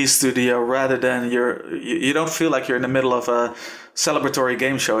TV studio rather than you don't feel like you're in the middle of a celebratory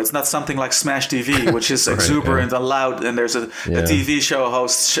game show. It's not something like Smash TV, which is exuberant and loud, and there's a TV show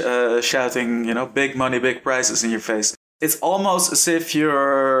host shouting, big money, big prizes in your face. It's almost as if you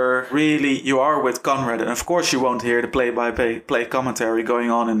are with Conrad, and of course you won't hear the play-by-play commentary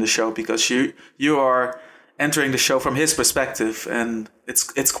going on in the show because you are entering the show from his perspective, and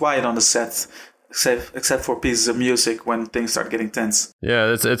it's quiet on the set. Except for pieces of music when things start getting tense.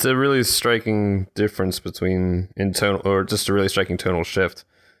 Yeah, it's a really striking difference between just a really striking tonal shift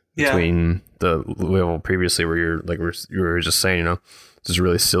between the level previously where you were just saying, just a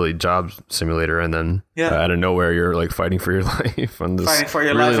really silly job simulator, and then out of nowhere you're like fighting for your life on this fighting for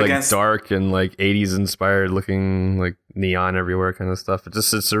your really life against dark and like 80s inspired looking like neon everywhere kind of stuff.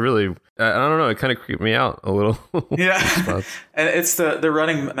 It's a really, I don't know, it kind of creeped me out a little. And it's the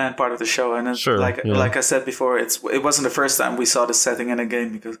running man part of the show, and like I said before, it wasn't the first time we saw this setting in a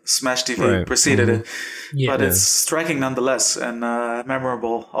game because Smash TV preceded it, but it's striking nonetheless and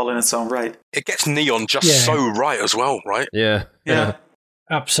memorable all in its own right. It gets neon just so right as well, right? Yeah.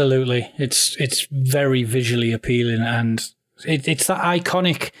 Absolutely. It's very visually appealing, and it's that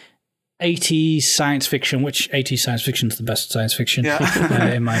iconic 80s science fiction, which 80s science fiction is the best science fiction,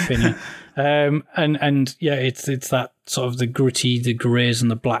 in my opinion. It's that sort of the gritty, the greys and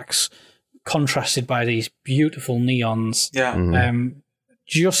the blacks contrasted by these beautiful neons.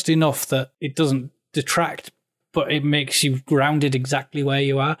 Just enough that it doesn't detract, but it makes you grounded exactly where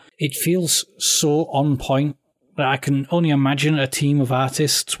you are. It feels so on point that I can only imagine a team of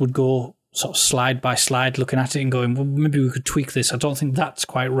artists would go sort of slide by slide looking at it and going, well, maybe we could tweak this. I don't think that's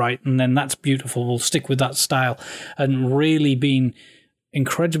quite right. And then that's beautiful. We'll stick with that style. And really being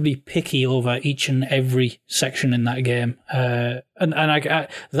incredibly picky over each and every section in that game.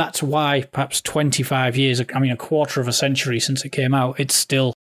 That's why perhaps 25 years, a quarter of a century since it came out, it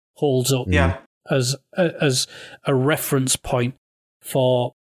still holds up as a reference point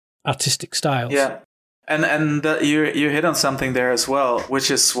for artistic styles. Yeah. And you hit on something there as well,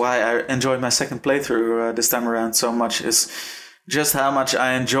 which is why I enjoyed my second playthrough this time around so much, is just how much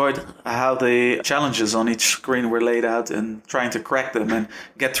I enjoyed how the challenges on each screen were laid out and trying to crack them and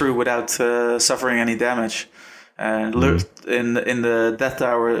get through without suffering any damage. And in the Death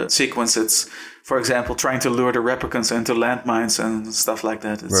Tower sequence, it's, for example, trying to lure the replicants into landmines and stuff like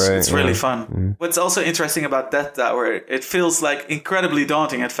that. It's really fun. What's also interesting about Death Tower, it feels like incredibly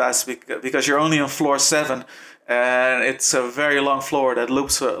daunting at first because you're only on floor 7, and it's a very long floor that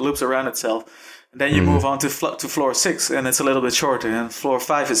loops around itself. And then you move on to floor 6, and it's a little bit shorter, and floor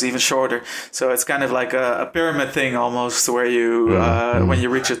 5 is even shorter. So it's kind of like a pyramid thing almost, where you when you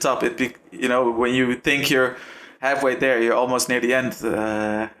reach the top, when you think you're halfway there, you're almost near the end,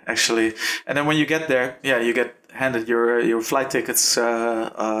 actually. And then when you get there, you get handed your flight tickets,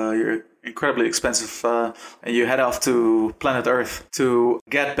 your incredibly expensive, and you head off to planet Earth to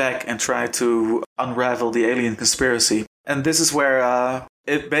get back and try to unravel the alien conspiracy. And this is where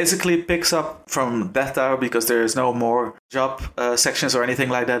it basically picks up from Death Tower, because there's no more job sections or anything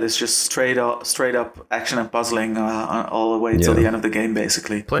like that. It's just straight up action and puzzling all the way till the end of the game,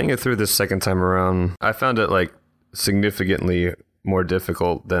 basically. Playing it through the second time around, I found it like significantly more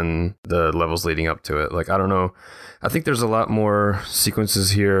difficult than the levels leading up to it. Like, I don't know. I think there's a lot more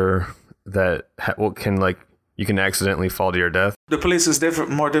sequences here that you can accidentally fall to your death. The police is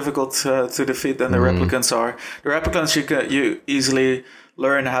more difficult to defeat than the replicants are. The replicants, you easily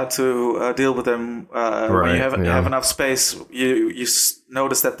learn how to deal with them when you have enough space. You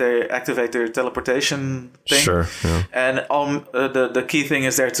notice that they activate their teleportation thing. Sure. Yeah. And the key thing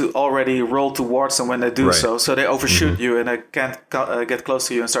is there to already roll towards them when they do so. So they overshoot you, and they can't get close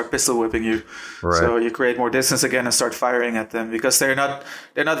to you and start pistol whipping you. Right. So you create more distance again and start firing at them, because they're not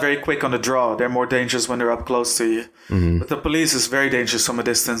very quick on the draw. They're more dangerous when they're up close to you. But the police is very dangerous from a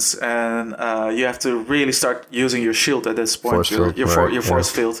distance, and you have to really start using your shield at this point. Your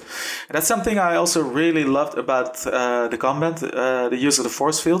force field. And that's something I also really loved about the combat, the use of the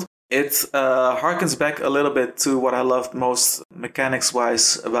force field. It harkens back a little bit to what I loved most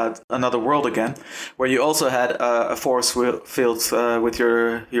mechanics-wise about Another World again, where you also had a force field with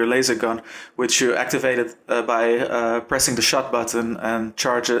your laser gun, which you activated by pressing the shot button and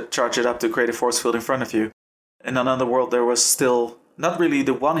charge it up to create a force field in front of you. In Another World, there was still not really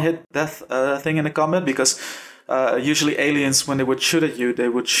the one-hit death thing in the combat, because usually aliens, when they would shoot at you, they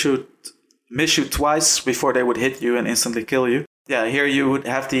would miss you twice before they would hit you and instantly kill you. Yeah, here you would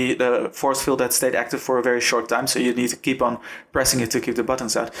have the force field that stayed active for a very short time, so you need to keep on pressing it to keep the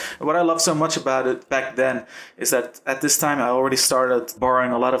buttons out. And what I loved so much about it back then is that at this time I already started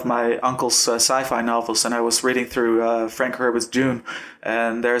borrowing a lot of my uncle's sci-fi novels, and I was reading through Frank Herbert's Dune.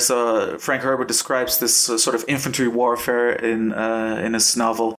 And Frank Herbert describes this sort of infantry warfare in his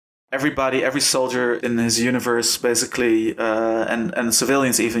novel. Every soldier in his universe, basically, and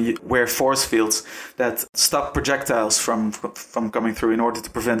civilians even, wear force fields that stop projectiles from coming through in order to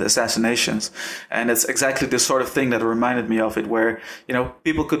prevent assassinations. And it's exactly this sort of thing that reminded me of it, where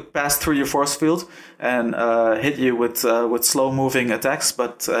people could pass through your force field and hit you with slow-moving attacks,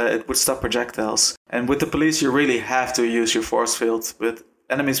 but it would stop projectiles. And with the police, you really have to use your force field. With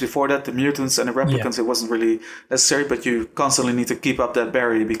enemies before that, the mutants and the replicants, it wasn't really necessary, but you constantly need to keep up that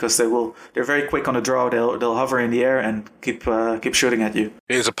barrier, because they're very quick on the draw. They'll hover in the air and keep shooting at you.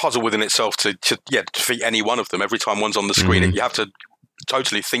 It is a puzzle within itself to defeat any one of them. Every time one's on the screen, you have to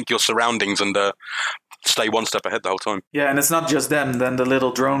totally think your surroundings and stay one step ahead the whole time. Yeah, and it's not just them. Then the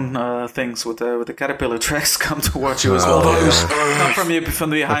little drone things with the caterpillar tracks come towards you as well. Come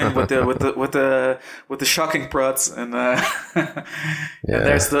from behind with the shocking prods, and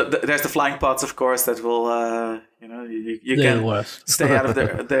there's the flying pods, of course, that will you can stay out of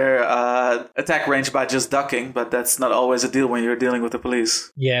their attack range by just ducking, but that's not always a deal when you're dealing with the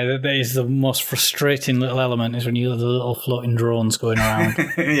police. Yeah, that is the most frustrating little element, is when you have the little floating drones going around.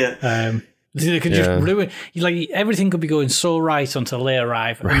 They could just ruin, like, everything could be going so right until they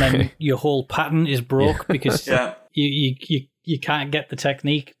arrive, and then your whole pattern is broke because you can't get the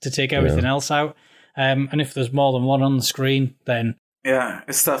technique to take everything else out. And if there's more than one on the screen, then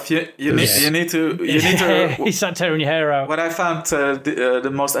it's tough. You need to you start tearing your hair out. What I found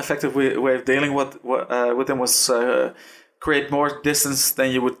the most effective way of dealing with them was create more distance than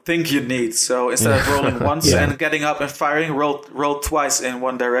you would think you'd need. So instead of rolling once and getting up and firing, roll twice in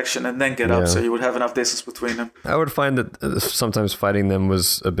one direction and then get up, so you would have enough distance between them. I would find that sometimes fighting them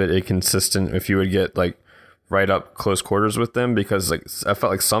was a bit inconsistent if you would get like right up close quarters with them, because like I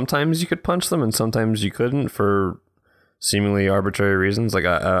felt like sometimes you could punch them and sometimes you couldn't for seemingly arbitrary reasons. Like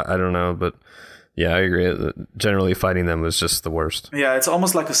I don't know, but yeah, I agree. Generally, fighting them was just the worst. Yeah, it's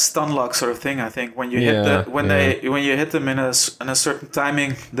almost like a stun lock sort of thing. I think when you hit when you hit them in a certain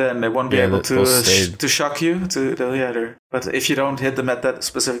timing, then they won't be able to shock you. But if you don't hit them at that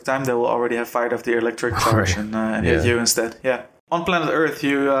specific time, they will already have fired off the electric charge and hit you instead. Yeah. On planet Earth,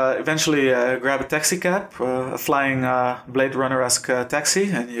 you eventually grab a taxi cab, a flying Blade Runner-esque taxi,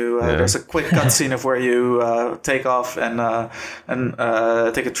 and there's a quick cutscene of where you take off and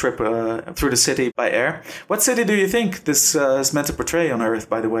take a trip through the city by air. What city do you think this is meant to portray on Earth,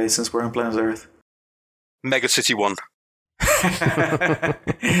 by the way, since we're on planet Earth? Mega City 1.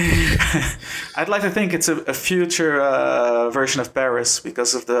 I'd like to think it's a future version of Paris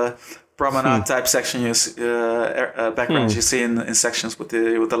because of the promenade type section backgrounds you see in sections with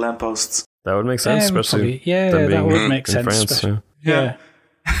the lampposts. That would make sense, especially that would make sense. France, yeah.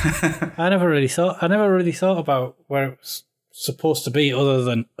 I never really thought about where it was supposed to be other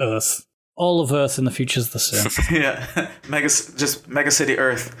than Earth. All of Earth in the future is the same. Yeah, Mega City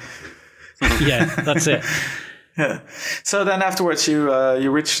Earth. Yeah, that's it. Yeah. So then afterwards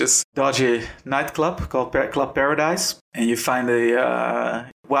you reach this dodgy nightclub called Club Paradise, and you find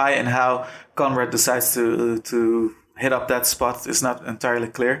why and how Conrad decides to hit up that spot is not entirely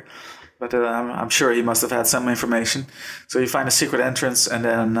clear, but I'm sure he must have had some information. So you find a secret entrance, and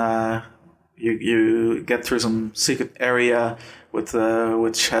then you get through some secret area with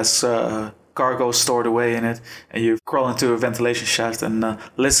which has cargo stored away in it, and you crawl into a ventilation shaft and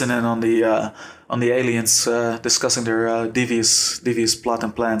listen in on the aliens discussing their devious plot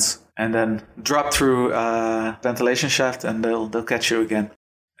and plans, and then drop through ventilation shaft, and they'll catch you again.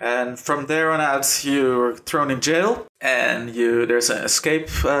 And from there on out, you're thrown in jail, and there's an escape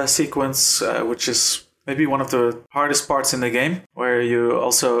sequence, which is maybe one of the hardest parts in the game, where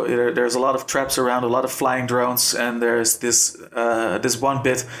there's a lot of traps around, a lot of flying drones, and there's this one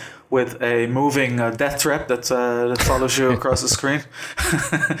bit with a moving death trap that follows you across the screen.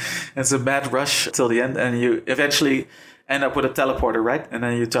 It's a mad rush till the end, and you eventually end up with a teleporter, right? And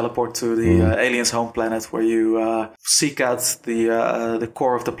then you teleport to the aliens' home planet, where you seek out the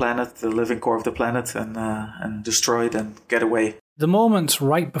core of the planet, the living core of the planet, and destroy it and get away. The moments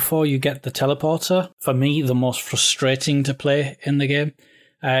right before you get the teleporter, for me, the most frustrating to play in the game,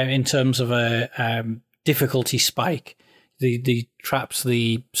 in terms of a difficulty spike. The traps,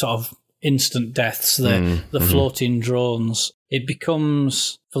 the sort of instant deaths, the floating drones. It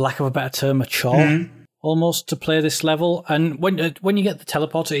becomes, for lack of a better term, a chore almost to play this level. And when you get the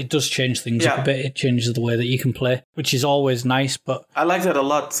teleporter, it does change things up a bit. It changes the way that you can play, which is always nice. But I like that a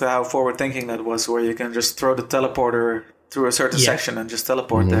lot, how forward-thinking that was, where you can just throw the teleporter through a certain section and just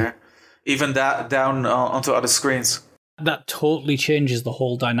teleport there, even down onto other screens. That totally changes the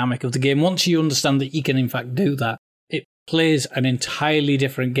whole dynamic of the game. Once you understand that you can, in fact, do that, plays an entirely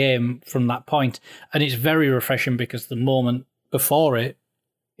different game from that point, and it's very refreshing because the moment before it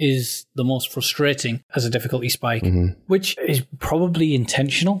is the most frustrating as a difficulty spike, which is probably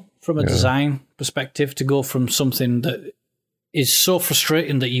intentional from a design perspective, to go from something that is so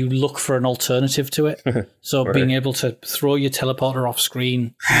frustrating that you look for an alternative to it. So being able to throw your teleporter off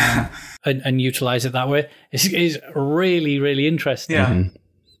screen and utilize it that way is really, really interesting. Yeah.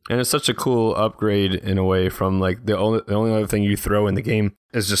 And it's such a cool upgrade in a way from like the only other thing you throw in the game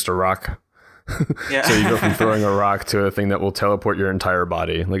is just a rock. So you go from throwing a rock to a thing that will teleport your entire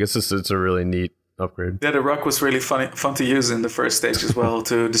body. Like it's a really neat upgrade. Yeah, the rock was really fun to use in the first stage as well,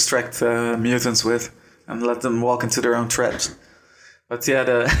 to distract mutants with and let them walk into their own traps. But yeah,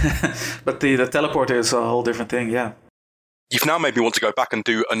 the teleporter is a whole different thing. Yeah. You've now made me want to go back and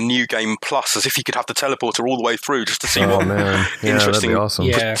do a new game plus, as if you could have the teleporter all the way through, just to see what interesting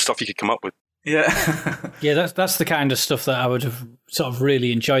stuff you could come up with. Yeah. Yeah, that's the kind of stuff that I would have sort of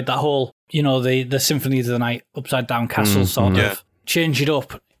really enjoyed. That whole, the Symphony of the Night upside down castle sort of. Change it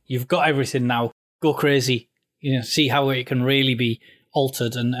up. You've got everything now. Go crazy. See how it can really be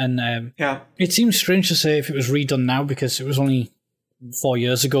altered. And it seems strange to say if it was redone now, because it was only 4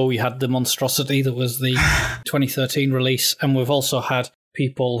 years ago we had the monstrosity that was the 2013 release, and we've also had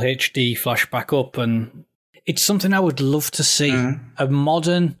people HD Flashback up, and it's something I would love to see. A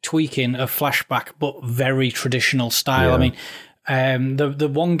modern tweaking of Flashback, but very traditional style. I mean,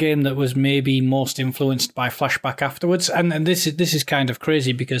 the one game that was maybe most influenced by Flashback afterwards, and this is kind of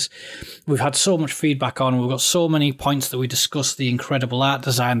crazy because we've had so much feedback on, we've got so many points that we discussed: the incredible art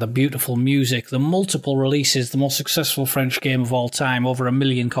design, the beautiful music, the multiple releases, the most successful French game of all time, over 1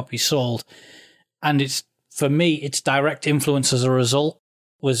 million copies sold. And for me, its direct influence as a result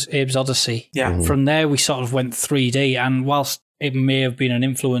was Abe's Odyssey. Yeah. From there, we sort of went 3D, and whilst it may have been an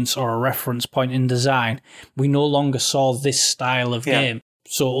influence or a reference point in design, we no longer saw this style of game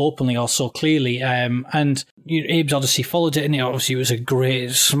so openly or so clearly. And Abe's Odyssey followed it, and obviously it was a great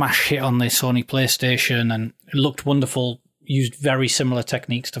smash hit on the Sony PlayStation, and it looked wonderful, used very similar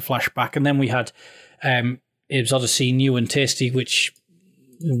techniques to Flashback. And then we had Abe's Odyssey New and Tasty, which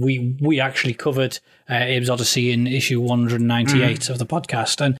we actually covered Abe's Odyssey in issue 198 of the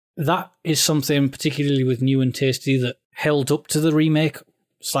podcast. And that is something, particularly with New and Tasty, that held up to the remake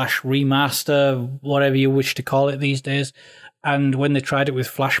 / remaster, whatever you wish to call it these days. And when they tried it with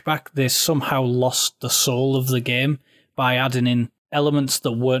Flashback, they somehow lost the soul of the game by adding in elements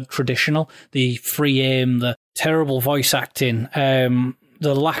that weren't traditional. The free aim, the terrible voice acting,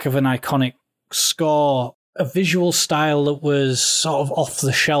 the lack of an iconic score, a visual style that was sort of off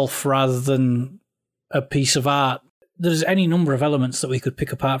the shelf rather than a piece of art. There's any number of elements that we could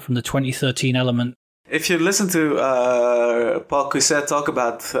pick apart from the 2013 element. If you listen to Paul Cuisset talk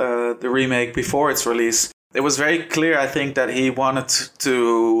about the remake before its release, it was very clear, I think, that he wanted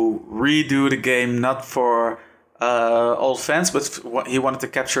to redo the game not for old fans, but he wanted to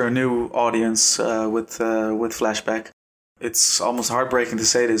capture a new audience with Flashback. It's almost heartbreaking to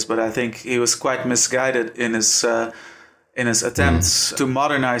say this, but I think he was quite misguided in his attempts to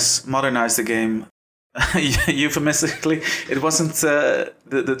modernize the game. Euphemistically, it wasn't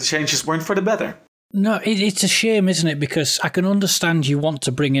the changes weren't for the better. No, it's a shame, isn't it? Because I can understand you want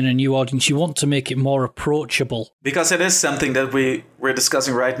to bring in a new audience. You want to make it more approachable. Because it is something that we're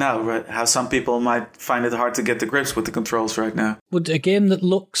discussing right now, right? How some people might find it hard to get to grips with the controls right now. But a game that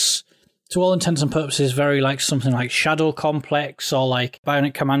looks, to all intents and purposes, very like something like Shadow Complex or like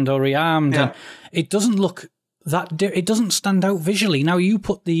Bionic Commando Rearmed, and it doesn't look it doesn't stand out visually. Now, you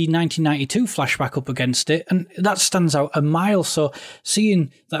put the 1992 Flashback up against it, and that stands out a mile. So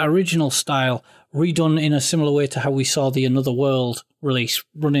seeing that original style redone in a similar way to how we saw the Another World release,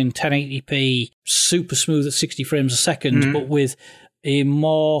 running 1080p, super smooth at 60 frames a second, but with a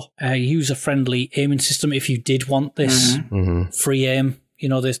more user-friendly aiming system if you did want this free aim. You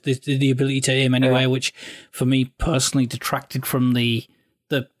know, there's the ability to aim anywhere, which for me personally detracted from the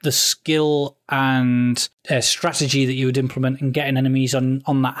skill and strategy that you would implement in getting enemies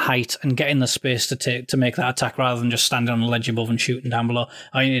on that height and getting the space to make that attack rather than just standing on a ledge above and shooting down below.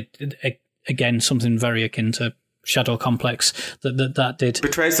 I mean, again, something very akin to Shadow Complex that did.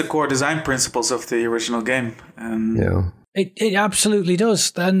 Betrays the core design principles of the original game. It absolutely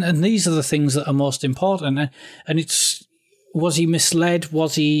does. And these are the things that are most important. And it's, was he misled?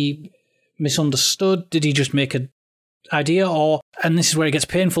 Was he misunderstood? Did he just make an idea? Or, and this is where it gets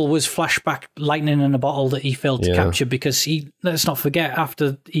painful, was Flashback lightning in a bottle that he failed to capture? Because let's not forget,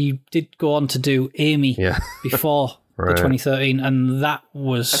 after he did go on to do Amy before the 2013, and that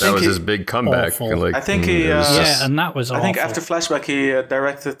was his big comeback. Like, I think he and that was awful. I think after Flashback he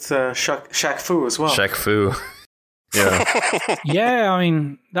directed Shaq Fu as well. Shaq Fu. Yeah, I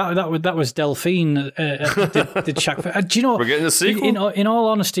mean that was Delphine did Shaq Fu. Do you know? We're getting a sequel. In all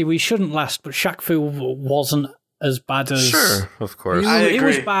honesty, we shouldn't last, but Shaq Fu wasn't as bad as. Sure, of course. It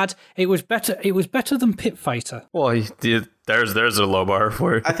was bad. It was better. It was better than Pit Fighter. Well, there's a low bar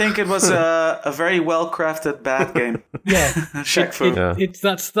for it. I think it was a very well crafted bad game. Yeah, Shaq Fu.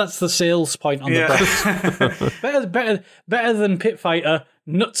 That's the sales point on the box. better than Pit Fighter.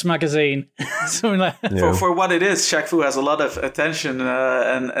 Nuts magazine, something like that. For what it is, Shaq Fu has a lot of attention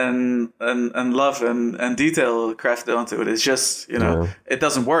and love and detail crafted onto it. It's just it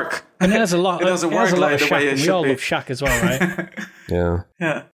doesn't work. And there's a lot. It doesn't work like the way it should be. We all love Shaq as well, right?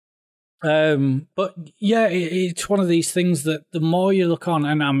 Yeah. But yeah, it's one of these things that the more you look on,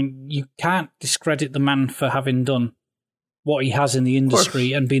 and I mean, you can't discredit the man for having done what he has in the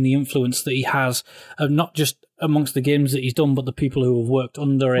industry and being the influence that he has, not just amongst the games that he's done, but the people who have worked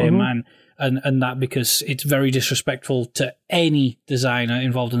under him and that, because it's very disrespectful to any designer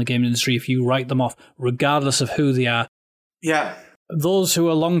involved in the game industry if you write them off, regardless of who they are. Yeah. Those who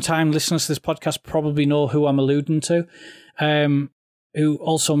are long-time listeners to this podcast probably know who I'm alluding to, who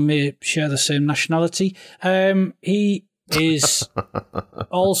also may share the same nationality. He is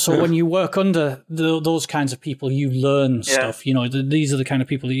also, when you work under those kinds of people, you learn stuff. You know, these are the kind of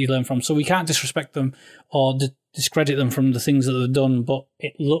people that you learn from. So we can't disrespect them or discredit them from the things that they've done, but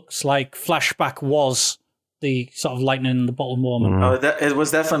it looks like Flashback was the sort of lightning in the bottle moment. It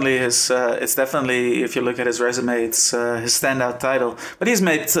was definitely his. It's definitely, if you look at his resume, it's his standout title. But he's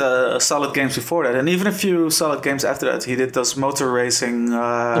made solid games before that, and even a few solid games after that. He did those motor racing,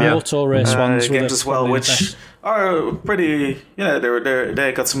 motor race ones games as well, which are pretty.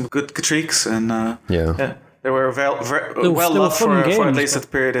 They got some good tweaks, and they were well loved for at least a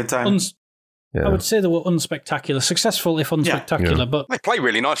period in time. I would say they were unspectacular, successful if unspectacular, but they play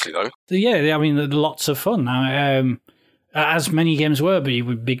really nicely though. Yeah, I mean, they're lots of fun. As many games were, but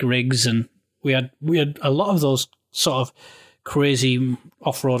with big rigs, and we had a lot of those sort of crazy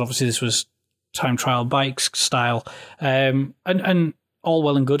off-road. Obviously, this was time trial bikes style, and all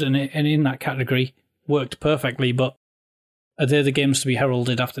well and good, and in that category worked perfectly. But Are they the games to be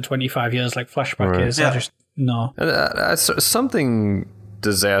heralded after 25 years like Flashback is? Yeah. I just, no. Something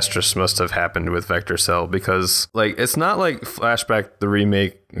disastrous must have happened with Vector Cell, because like it's not like Flashback the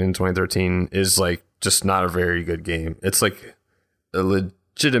remake in 2013 is like just not a very good game. It's like a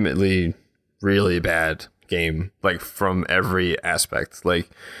legitimately really bad game, like from every aspect.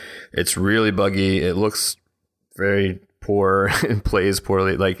 Like it's really buggy, it looks very poor and plays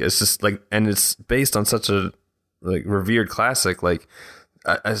poorly. Like it's just like, and it's based on such a like revered classic. Like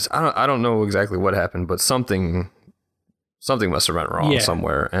I don't know exactly what happened, but something must have went wrong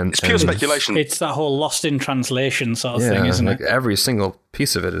somewhere. And it's pure speculation. It's that whole lost in translation sort of thing, isn't like it? every single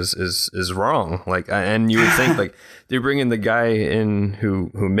piece of it is wrong. Like, and you would think like they bring in the guy in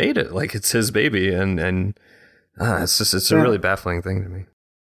who made it, like it's his baby, and it's a really baffling thing to me.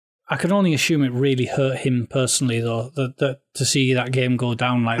 I can only assume it really hurt him personally, though, that to see that game go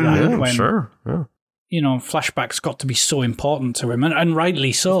down like that. When, sure. Yeah. You know, Flashback's got to be so important to him, and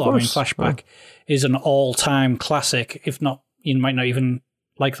rightly so. I mean, Flashback is an all-time classic, if not, you might not even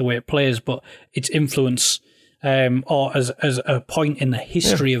like the way it plays, but its influence, or as a point in the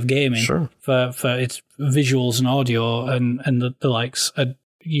history of gaming for its visuals and audio and the likes,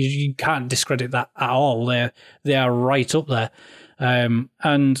 you can't discredit that at all. They are right up there.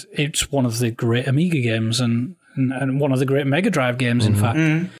 And it's one of the great Amiga games and one of the great Mega Drive games, in fact.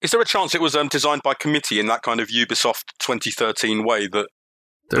 Is there a chance it was designed by committee in that kind of Ubisoft 2013 way, that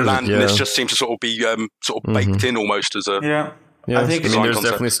blandness just seems to sort of be baked in almost as a... Yeah. Yeah, I think there's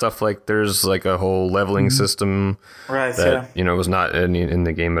definitely stuff like there's like a whole leveling system that was not in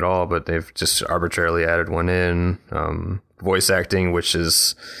the game at all, but they've just arbitrarily added one in. Voice acting, which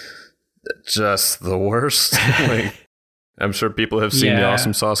is just the worst. Like, I'm sure people have seen the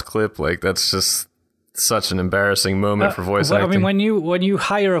Awesome Sauce clip. Like, that's just such an embarrassing moment for voice acting. I mean, when you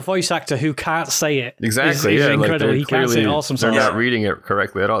hire a voice actor who can't say it, exactly, is incredible. Like he can't say Awesome Sauce. They're not reading it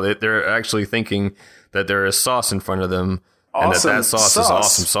correctly at all. They're actually thinking that there is sauce in front of them. Awesome, and that sauce is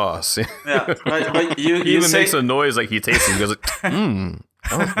awesome sauce. Yeah, but you he even makes a noise like he tastes it. He goes like, I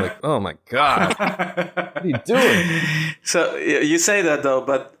was like, oh my God, what are you doing? So you say that though,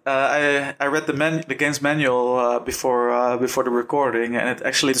 but I read the game's manual before the recording, and it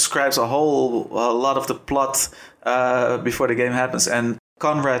actually describes a lot of the plot before the game happens. And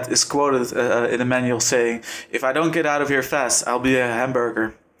Conrad is quoted in the manual saying, "If I don't get out of here fast, I'll be a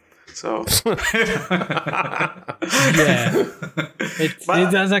hamburger." So it's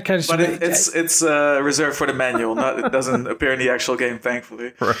reserved for the manual. It doesn't appear in the actual game,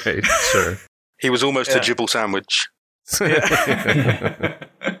 thankfully. Right, sure. He was almost a Jibble sandwich. The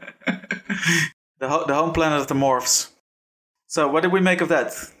home planet of the morphs. So what did we make of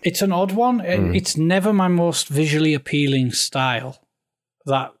that? It's an odd one. It's never my most visually appealing style.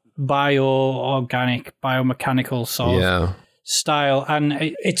 That bio-organic, biomechanical sort of style, and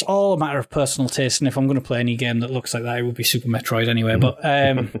it's all a matter of personal taste. And if I'm going to play any game that looks like that, it would be Super Metroid anyway, but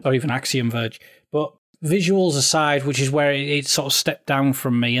or even Axiom Verge. But visuals aside, which is where it sort of stepped down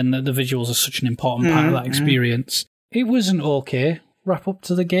from me, and the visuals are such an important part of that experience. It was an okay wrap up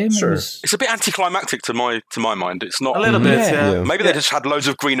to the game. Sure. It's a bit anticlimactic to my mind. It's not a little bit. Yeah. Maybe they just had loads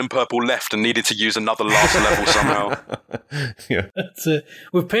of green and purple left and needed to use another last level somehow. That's it.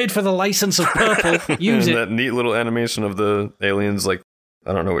 We've paid for the license of purple. Use it. That neat little animation of the aliens, like,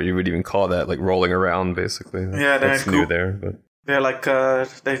 I don't know what you would even call that, like rolling around basically. That's new there, but they're like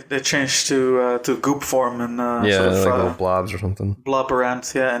they changed to goop form and sort of, like little blobs or something. Blob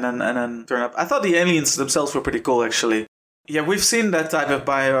around, and then turn up. I thought the aliens themselves were pretty cool, actually. Yeah, we've seen that type of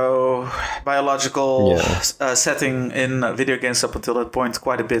biological setting in video games up until that point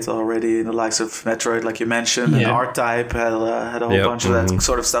quite a bit already, in the likes of Metroid, like you mentioned, and R-Type had a whole bunch of that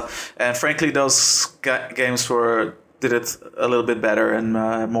sort of stuff. And frankly, those games did it a little bit better and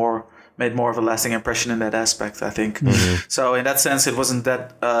made more of a lasting impression in that aspect, I think. So in that sense, it wasn't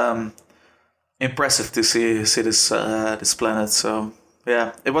that impressive to see this planet. So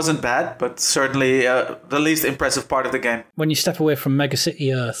yeah, it wasn't bad, but certainly the least impressive part of the game. When you step away from Mega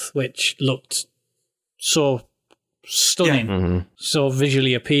City Earth, which looked so stunning, so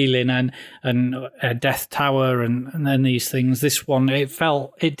visually appealing, and Death Tower, and then these things, this one, it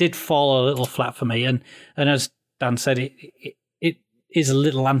did fall a little flat for me. And as Dan said, it is a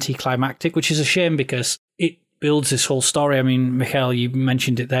little anticlimactic, which is a shame because it builds this whole story. I mean, Mikhail, you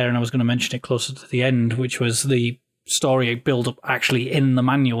mentioned it there, and I was going to mention it closer to the end, which was the story build up actually in the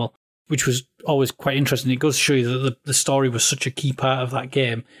manual, which was always quite interesting. It goes to show you that the story was such a key part of that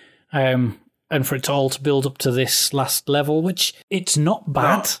game, and for it all to build up to this last level, which it's not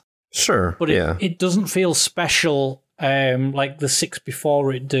bad, sure, but it doesn't feel special like the 6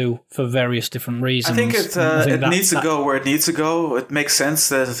 before it do for various different reasons. I think it needs to go where it needs to go. It makes sense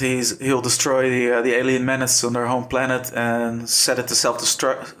that he'll destroy the alien menace on their home planet and set it to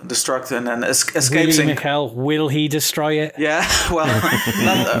self-destruct and then escape. Really, Mikhail, will he destroy it? Yeah, well,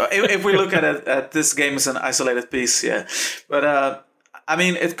 if we look at this game as an isolated piece, yeah. But I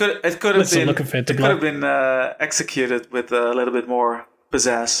mean, it could have been executed with a little bit more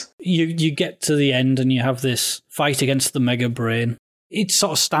pizzazz. You get to the end and you have this fight against the Mega Brain. It's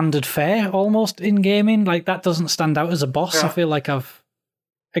sort of standard fare almost in gaming. Like, that doesn't stand out as a boss. Yeah. I feel like I've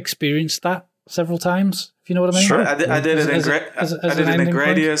experienced that several times, if you know what I mean. Sure, I did it in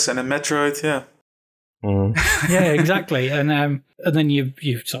Gradius and in Metroid, yeah. Yeah, exactly. And then you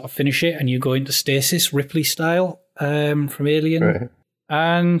sort of finish it and you go into stasis, Ripley style, from Alien. Right.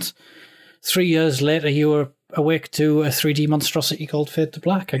 And 3 years later, you were awake to a 3D monstrosity called Fade to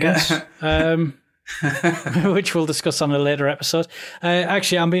Black, I guess, which we'll discuss on a later episode.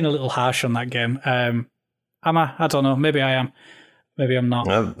 Actually, I'm being a little harsh on that game. Am I? I don't know. Maybe I am. Maybe I'm not.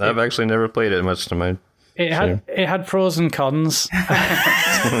 I've actually never played it much to my... It had pros and cons.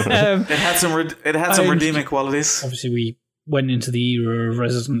 It had some redeeming qualities. Obviously, we went into the era of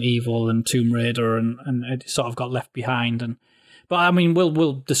Resident Evil and Tomb Raider, and it sort of got left behind. But I mean,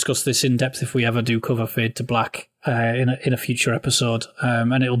 we'll discuss this in depth if we ever do cover Fade to Black in a future episode,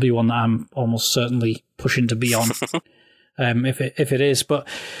 and it'll be one that I'm almost certainly pushing to be on, if it is. But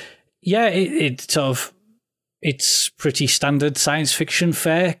yeah, it's pretty standard science fiction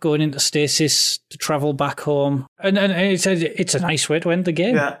fare, going into stasis to travel back home, and it's a nice way to end the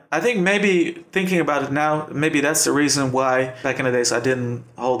game. Yeah, I think maybe thinking about it now, maybe that's the reason why back in the days I didn't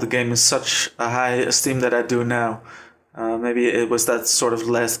hold the game in such a high esteem that I do now. Maybe it was that sort of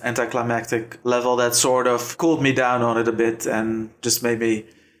less anticlimactic level that sort of cooled me down on it a bit and just made me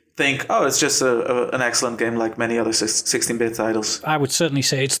think, oh, it's just an excellent game like many other 16-bit titles. I would certainly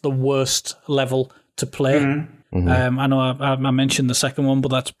say it's the worst level to play. Mm-hmm. I know I mentioned the second one,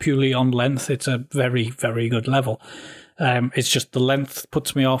 but that's purely on length. It's a very, very good level. It's just the length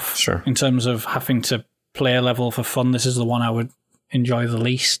puts me off. Sure. In terms of having to play a level for fun. This is the one I would enjoy the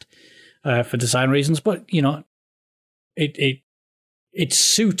least for design reasons. But, you know, it's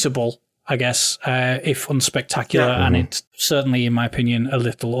suitable, I guess, if unspectacular, and it's certainly, in my opinion, a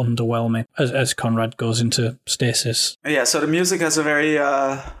little underwhelming as Conrad goes into stasis. Yeah, so the music has a very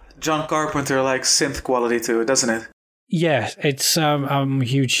John Carpenter-like synth quality to it, doesn't it? Yeah, it's I'm a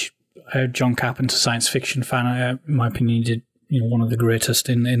huge John Carpenter science fiction fan. In my opinion, he did one of the greatest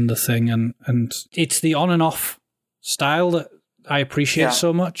in the thing, and it's the on and off style that I appreciate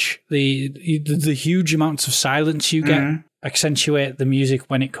so much. The huge amounts of silence you get accentuate the music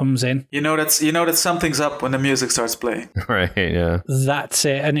when it comes in. You know that something's up when the music starts playing. Right, yeah. That's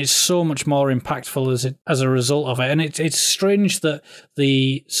it, and it's so much more impactful as a result of it. And it's strange that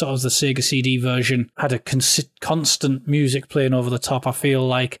the Sega CD version had a constant music playing over the top. I feel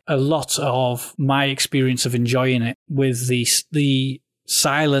like a lot of my experience of enjoying it with the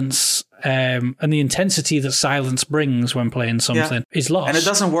silence and the intensity that silence brings when playing something is lost. And it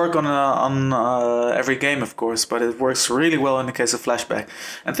doesn't work on every game, of course, but it works really well in the case of Flashback.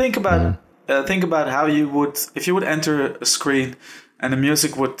 And think about how you would, if you would enter a screen and the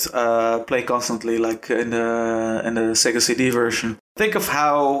music would play constantly, like in the Sega CD version. Think of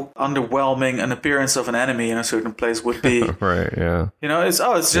how underwhelming an appearance of an enemy in a certain place would be. Right, yeah.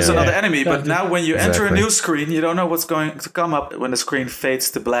 It's just another enemy. But now when you enter a new screen, you don't know what's going to come up when the screen fades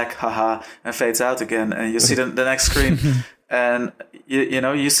to black, and fades out again. And you see the next screen. And,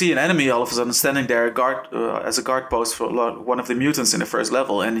 you see an enemy all of a sudden standing there as a guard post for one of the mutants in the first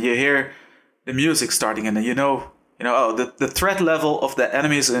level. And you hear the music starting and the threat level of the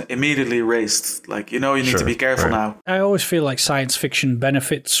enemy is immediately raised. Like, you need to be careful now. I always feel like science fiction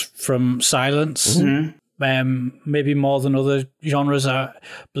benefits from silence. Mm-hmm. Maybe more than other genres.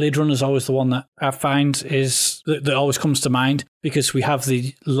 Blade Runner is always the one that I find that always comes to mind, because we have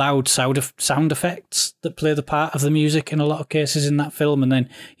the loud sound effects that play the part of the music in a lot of cases in that film, and then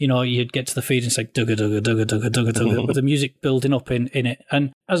you'd get to the feed and it's like dugga dugga dugga dugga dugga dugga with the music building up in it,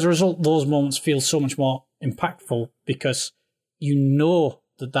 and as a result, those moments feel so much more impactful because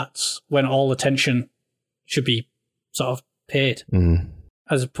that's when all attention should be sort of paid. Mm.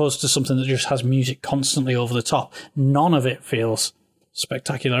 As opposed to something that just has music constantly over the top. None of it feels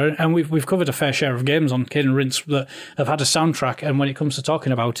spectacular. And we've covered a fair share of games on Kane and Rinse that have had a soundtrack, and when it comes to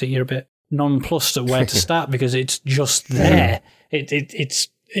talking about it, you're a bit nonplussed at where to start because it's just there.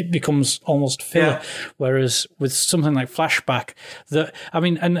 It becomes almost filler. Yeah. Whereas with something like Flashback,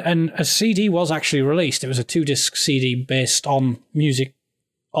 and a CD was actually released. It was a 2-disc CD based on music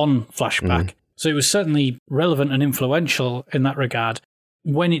on Flashback. So it was certainly relevant and influential in that regard.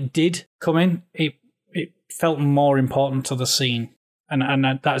 When it did come in, it felt more important to the scene.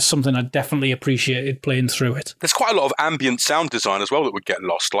 And that's something I definitely appreciated playing through it. There's quite a lot of ambient sound design as well that would get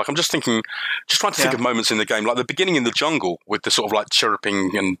lost. Like, I'm just trying to think of moments in the game, like the beginning in the jungle with the sort of like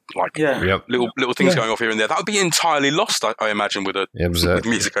chirruping and like little things going off here and there. That would be entirely lost, I imagine, with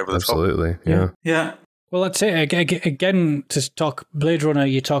music over the top. Absolutely, yeah. Well, that's it. Again, to talk Blade Runner,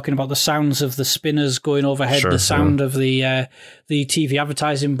 you're talking about the sounds of the spinners going overhead, the sound of the TV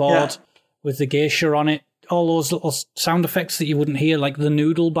advertising board with the geisha on it. All those little sound effects that you wouldn't hear, like the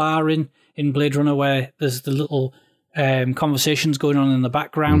noodle bar in Blade Runner, where there's the little conversations going on in the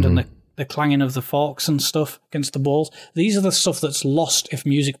background and the clanging of the forks and stuff against the bowls. These are the stuff that's lost if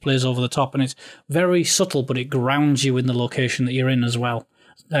music plays over the top, and it's very subtle, but it grounds you in the location that you're in as well.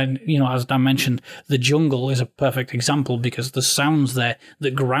 And, as Dan mentioned, the jungle is a perfect example because there's sounds there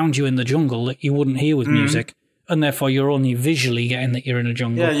that ground you in the jungle that you wouldn't hear with music. And therefore, you're only visually getting that you're in a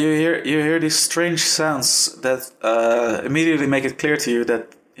jungle. Yeah, you hear these strange sounds that immediately make it clear to you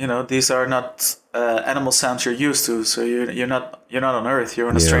that these are not animal sounds you're used to. So you're not on Earth. You're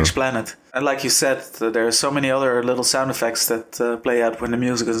on a strange planet. And like you said, there are so many other little sound effects that play out when the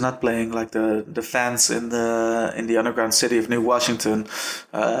music is not playing, like the fans in the underground city of New Washington.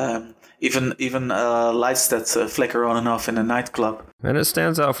 Even lights that flicker on and off in a nightclub. And it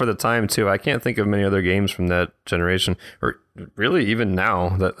stands out for the time, too. I can't think of many other games from that generation, or really even now,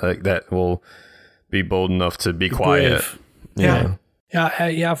 that will be bold enough to be quiet. Yeah,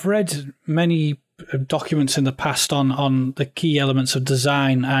 I've read many documents in the past on the key elements of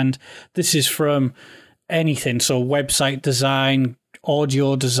design, and this is from anything. So website design,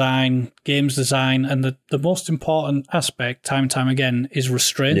 audio design, games design, and the most important aspect, time and time again, is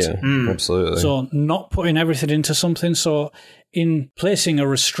restraint. Yeah, absolutely. So not putting everything into something. So in placing a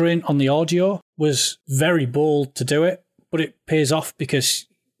restraint on the audio was very bold to do it, but it pays off because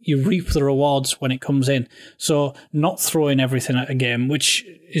you reap the rewards when it comes in. So not throwing everything at a game, which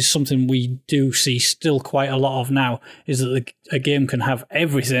is something we do see still quite a lot of now, is that a game can have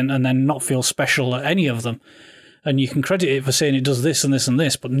everything and then not feel special at any of them. And you can credit it for saying it does this and this and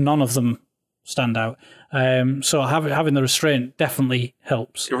this, but none of them stand out. So having the restraint definitely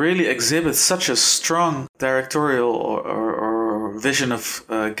helps. It really exhibits such a strong directorial or vision of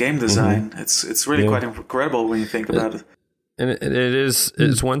game design. It's really quite incredible when you think about it. And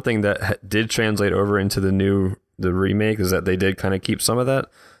it's one thing that did translate over into the remake, is that they did kind of keep some of that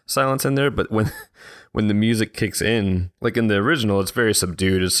silence in there, but when the music kicks in, like in the original, it's very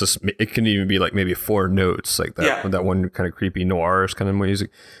subdued. It's just, it can even be like maybe 4 notes, like that, with that one kind of creepy noirish kind of music.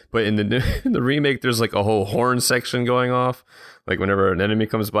 But in the remake, there's like a whole horn section going off, like whenever an enemy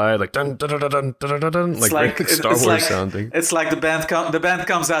comes by, like dun dun dun dun dun dun dun, like Star Wars sounding. It's like the band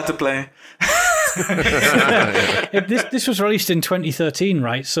comes out to play. This was released in 2013,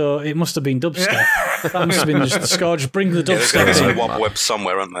 right? So it must have been dubstep. That must have been just the score. Just bring the dubstep. There's a web web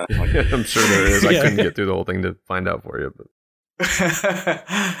somewhere, aren't there? I'm sure there is. I couldn't get through the whole thing to find out for you.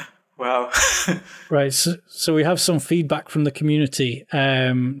 But. Wow. Right. So we have some feedback from the community.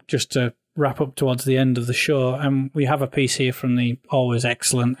 Just to wrap up towards the end of the show, and we have a piece here from the always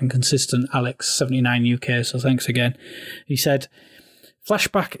excellent and consistent Alex79 UK. So thanks again. He said,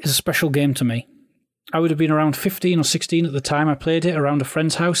 "Flashback is a special game to me. I would have been around 15 or 16 at the time I played it around a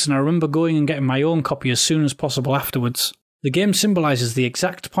friend's house, and I remember going and getting my own copy as soon as possible afterwards. The game symbolises the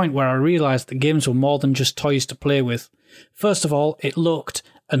exact point where I realised that games were more than just toys to play with. First of all, it looked,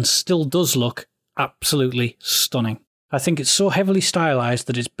 and still does look, absolutely stunning. I think it's so heavily stylised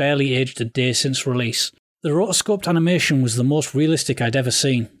that it's barely aged a day since release. The rotoscoped animation was the most realistic I'd ever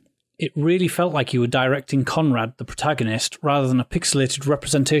seen. It really felt like you were directing Conrad, the protagonist, rather than a pixelated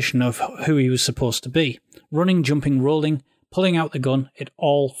representation of who he was supposed to be. Running, jumping, rolling, pulling out the gun, it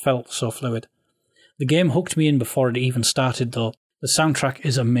all felt so fluid. The game hooked me in before it even started though. The soundtrack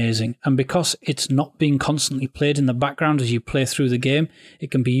is amazing, and because it's not being constantly played in the background as you play through the game, it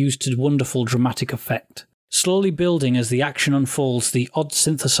can be used to wonderful dramatic effect. Slowly building as the action unfolds, the odd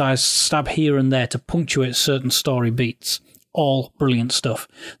synthesized stab here and there to punctuate certain story beats. All brilliant stuff.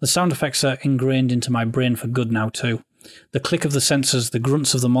 The sound effects are ingrained into my brain for good now too. The click of the sensors, the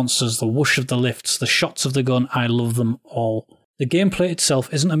grunts of the monsters, the whoosh of the lifts, the shots of the gun, I love them all. The gameplay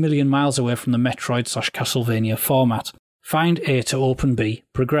itself isn't a million miles away from the Metroid/Castlevania format. Find A to open B,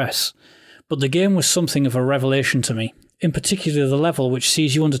 progress. But the game was something of a revelation to me. In particular, the level which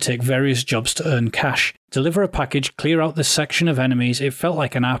sees you undertake various jobs to earn cash. Deliver a package, clear out this section of enemies, it felt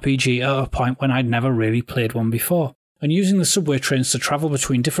like an RPG at a point when I'd never really played one before. And using the subway trains to travel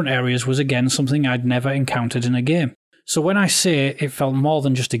between different areas was again something I'd never encountered in a game. So when I say it felt more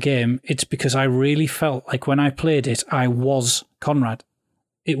than just a game, it's because I really felt like when I played it, I was Conrad.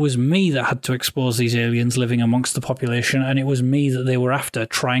 It was me that had to expose these aliens living amongst the population, and it was me that they were after,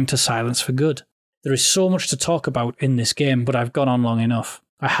 trying to silence for good. There is so much to talk about in this game, but I've gone on long enough.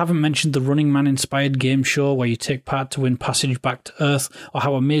 I haven't mentioned the Running Man-inspired game show where you take part to win passage back to Earth, or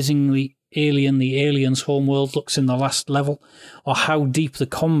how amazingly alien the alien's homeworld looks in the last level, or how deep the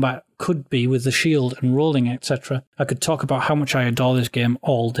combat could be with the shield and rolling, etc. I could talk about how much I adore this game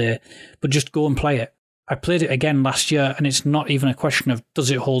all day, but just go and play it. I played it again last year, and it's not even a question of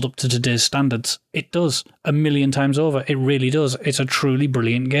does it hold up to today's standards. It does, 1,000,000 times over. It really does. It's a truly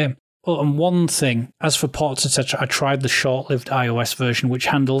brilliant game. Oh, and one thing, as for ports, etc., I tried the short-lived iOS version, which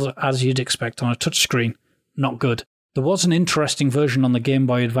handles as you'd expect on a touchscreen. Not good. There was an interesting version on the Game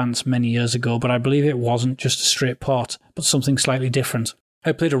Boy Advance many years ago, but I believe it wasn't just a straight port, but something slightly different.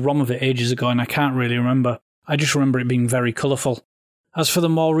 I played a ROM of it ages ago, and I can't really remember. I just remember it being very colourful. As for the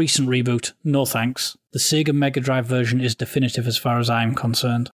more recent reboot, no thanks. The Sega Mega Drive version is definitive as far as I'm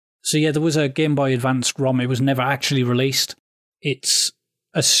concerned. So yeah, there was a Game Boy Advance ROM. It was never actually released. It's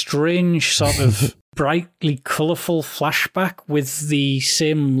a strange sort of brightly colourful flashback with the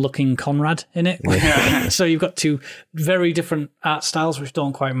same looking Conrad in it. Yeah. So you've got two very different art styles which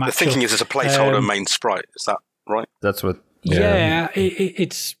don't quite match. The thinking up. is it's a placeholder main sprite. Is that right? That's what... Yeah,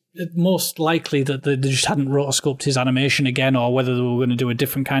 it's most likely that they just hadn't rotoscoped his animation again, or whether they were going to do a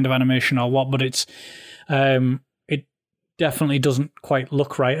different kind of animation or what, but it's it definitely doesn't quite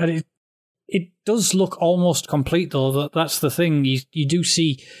look right. And it does look almost complete, though. That's the thing. You do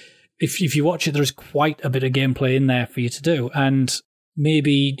see, if you watch it, there's quite a bit of gameplay in there for you to do, and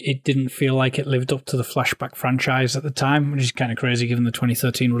maybe it didn't feel like it lived up to the Flashback franchise at the time, which is kind of crazy given the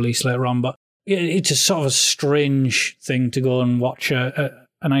 2013 release later on, but it's a sort of a strange thing to go and watch a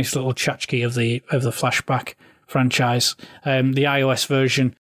nice little tchotchke of the Flashback franchise. The iOS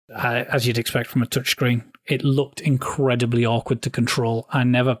version, as you'd expect from a touchscreen, it looked incredibly awkward to control. I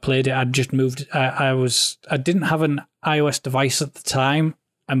never played it. I'd just moved. I didn't have an iOS device at the time,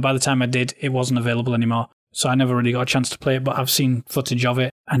 and by the time I did, it wasn't available anymore. So I never really got a chance to play it, but I've seen footage of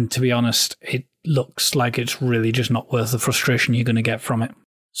it, and to be honest, it looks like it's really just not worth the frustration you're going to get from it.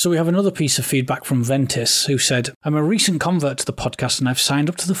 So we have another piece of feedback from Ventis, who said, I'm a recent convert to the podcast and I've signed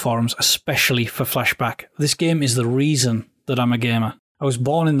up to the forums especially for Flashback. This game is the reason that I'm a gamer. I was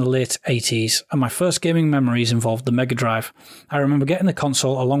born in the late 80s, and my first gaming memories involved the Mega Drive. I remember getting the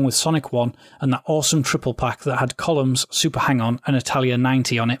console along with Sonic 1 and that awesome triple pack that had Columns, Super Hang-On and Italia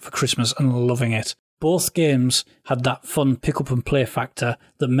 90 on it for Christmas, and loving it. Both games had that fun pick-up-and-play factor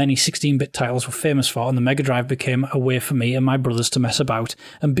that many 16-bit titles were famous for, and the Mega Drive became a way for me and my brothers to mess about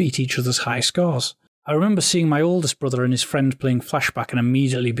and beat each other's high scores. I remember seeing my oldest brother and his friend playing Flashback and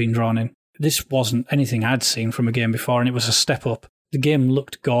immediately being drawn in. This wasn't anything I'd seen from a game before, and it was a step up. The game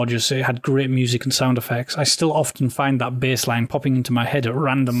looked gorgeous, it had great music and sound effects. I still often find that bass line popping into my head at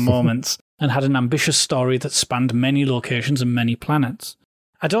random moments, and had an ambitious story that spanned many locations and many planets.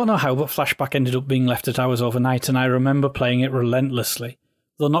 I don't know how, but Flashback ended up being left at ours overnight, and I remember playing it relentlessly,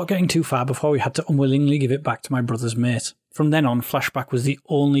 though not getting too far before we had to unwillingly give it back to my brother's mate. From then on, Flashback was the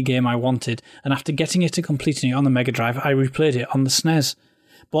only game I wanted, and after getting it and completing it on the Mega Drive, I replayed it on the SNES.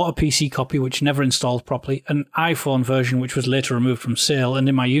 Bought a PC copy which never installed properly, an iPhone version which was later removed from sale, and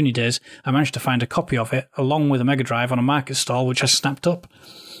in my uni days, I managed to find a copy of it, along with a Mega Drive on a market stall which I snapped up.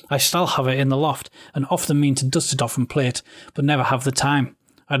 I still have it in the loft, and often mean to dust it off and play it, but never have the time.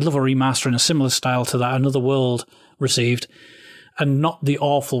 I'd love a remaster in a similar style to that Another World received, and not the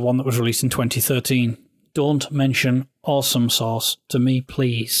awful one that was released in 2013. Don't mention Awesome Sauce to me,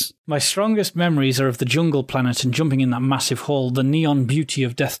 please. My strongest memories are of the jungle planet and jumping in that massive hole, the neon beauty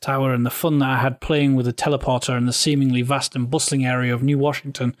of Death Tower, and the fun that I had playing with the teleporter in the seemingly vast and bustling area of New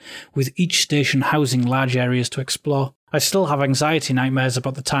Washington, with each station housing large areas to explore. I still have anxiety nightmares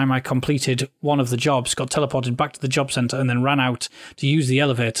about the time I completed one of the jobs, got teleported back to the job centre and then ran out to use the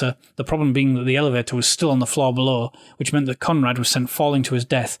elevator, the problem being that the elevator was still on the floor below, which meant that Conrad was sent falling to his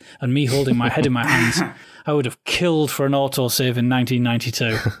death and me holding my head in my hands. I would have killed for an autosave in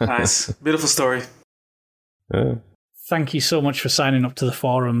 1992. Nice. Beautiful story. Thank you so much for signing up to the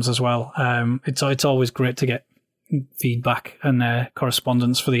forums as well. It's always great to get feedback and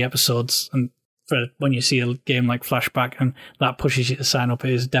correspondence for the episodes, and for when you see a game like Flashback and that pushes you to sign up,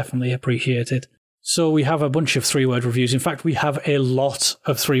 it is definitely appreciated. So we have a bunch of 3-word reviews. In fact, we have a lot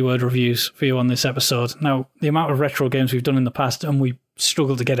of 3-word reviews for you on this episode. Now, the amount of retro games we've done in the past, and we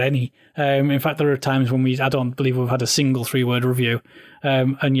struggle to get any. In fact, there are times when I don't believe we've had a single 3-word review.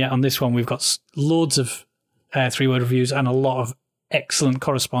 And yet on this one, we've got loads of 3-word reviews and a lot of excellent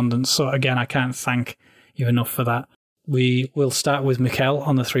correspondence. So again, I can't thank you enough for that. We will start with Mikkel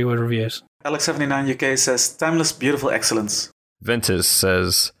on the 3-word reviews. Alex79 UK says, timeless, beautiful excellence. Ventus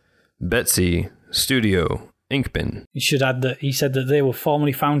says, Betsy, Studio, Inkbin. You should add that he said that they were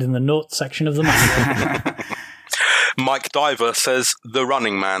formerly found in the notes section of the manual. Mike Diver says, The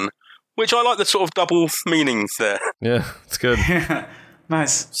Running Man, which I like the sort of double meaning there. Yeah, it's good.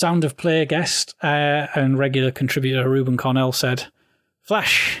 Nice. Sound of Play guest and regular contributor Ruben Cornell said,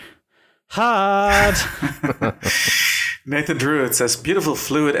 Flash, hard. Nathan Druid says, beautiful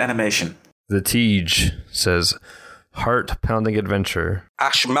fluid animation. The Tej says, heart-pounding adventure.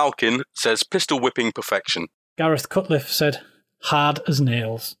 Ash Malkin says, pistol whipping perfection. Gareth Cutliff said, hard as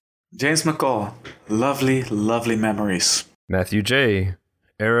nails. James McCall, lovely, lovely memories. Matthew J,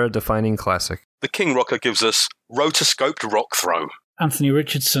 era-defining classic. The King Rocker gives us rotoscoped rock throw. Anthony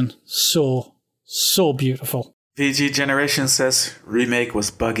Richardson, so beautiful. VG Generation says, remake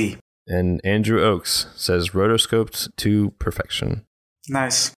was buggy. And Andrew Oakes says, rotoscoped to perfection.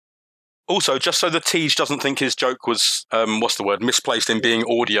 Nice. Also, just so the Tej doesn't think his joke was, misplaced in being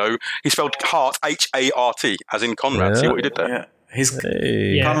audio, he spelled heart, H-A-R-T, as in Conrad. Yeah. See what he did there? Yeah, he's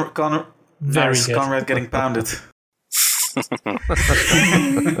Hey. Very good. Conrad getting pounded.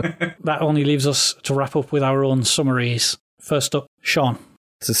 That only leaves us to wrap up with our own summaries. First up, Sean.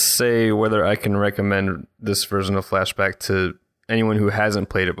 To say whether I can recommend this version of Flashback to anyone who hasn't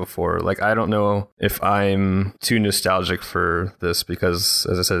played it before. Like, I don't know if I'm too nostalgic for this because,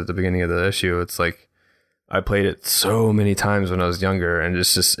 as I said at the beginning of the issue, it's like I played it so many times when I was younger, and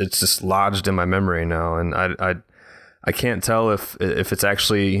it's just lodged in my memory now, and I can't tell if it's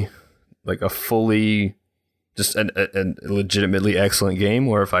actually like a fully just a legitimately excellent game,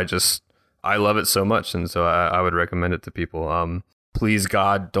 or if I love it so much, and so I would recommend it to people. Please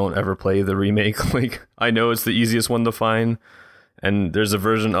God, don't ever play the remake. Like, I know it's the easiest one to find, and there's a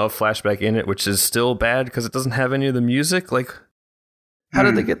version of Flashback in it which is still bad because it doesn't have any of the music. Like, how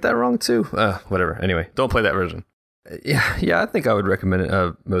did they get that wrong too? Whatever. Anyway, don't play that version. Yeah, I think I would recommend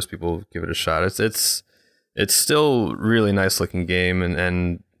it. Most people give it a shot. It's still really nice looking game,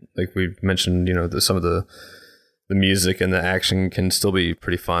 and like we mentioned, some of the music and the action can still be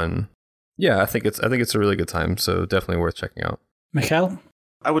pretty fun. Yeah, I think it's a really good time. So definitely worth checking out. Mikkel?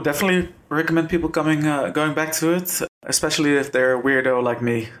 I would definitely recommend people going back to it, especially if they're a weirdo like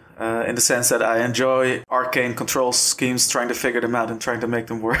me, in the sense that I enjoy arcane control schemes, trying to figure them out and trying to make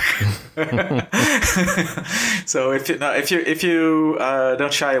them work. So if you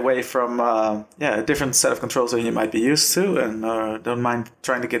don't shy away from a different set of controls than you might be used to, and don't mind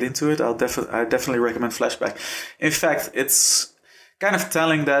trying to get into it, I definitely recommend Flashback. In fact, it's kind of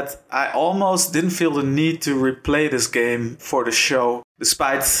telling that I almost didn't feel the need to replay this game for the show,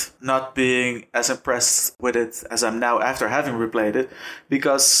 despite not being as impressed with it as I'm now after having replayed it,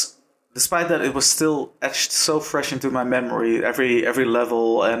 because despite that, it was still etched so fresh into my memory, every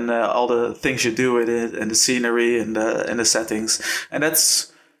level and all the things you do with it, and the scenery and the settings, and that's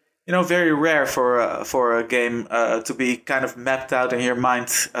very rare for a game to be kind of mapped out in your mind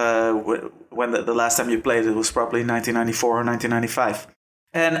when the last time you played it was probably 1994 or 1995.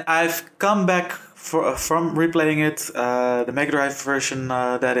 And I've come back from replaying it, the Mega Drive version,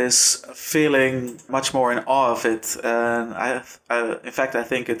 that is, feeling much more in awe of it. And in fact, I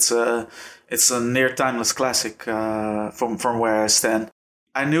think it's a near timeless classic from where I stand.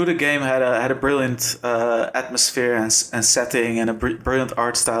 I knew the game had a brilliant atmosphere and setting and a brilliant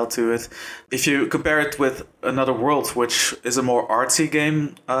art style to it. If you compare it with Another World, which is a more artsy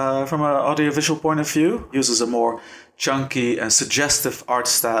game from an audiovisual point of view, uses a more chunky and suggestive art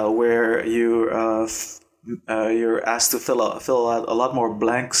style where you're asked to fill out a lot more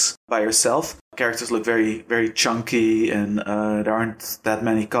blanks by yourself. Characters look very, very chunky, and there aren't that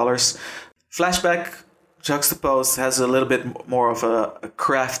many colors. Flashback, juxtaposed, has a little bit more of a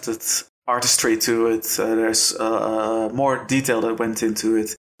crafted artistry to it. There's more detail that went into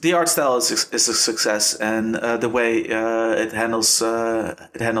it. The art style is a success, and the way it handles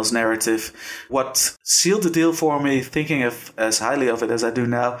narrative. What sealed the deal for me, thinking of as highly of it as I do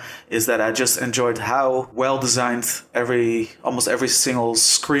now, is that I just enjoyed how well designed almost every single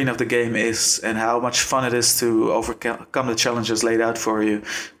screen of the game is, and how much fun it is to overcome the challenges laid out for you.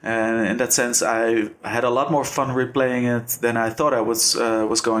 And in that sense, I had a lot more fun replaying it than I thought I was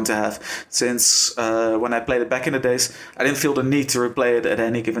going to have. Since when I played it back in the days, I didn't feel the need to replay it at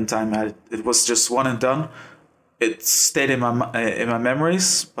any given time. It was just one and done. It stayed in my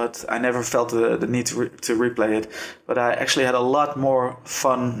memories, but I never felt the need to replay it. But I actually had a lot more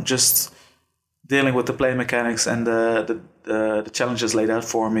fun just dealing with the play mechanics and the challenges laid out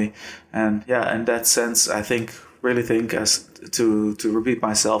for me. And yeah, in that sense, I really think, as to repeat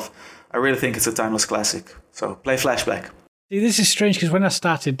myself, I really think it's a timeless classic. So play Flashback. See, this is strange because when I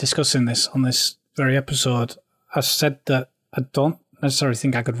started discussing this on this very episode, I said that I don't necessarily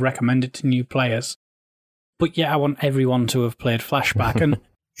think I could recommend it to new players. But yeah, I want everyone to have played Flashback.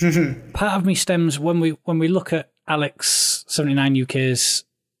 And part of me stems when we look at Alex 79 UK's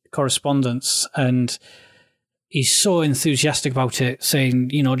correspondence, and he's so enthusiastic about it, saying,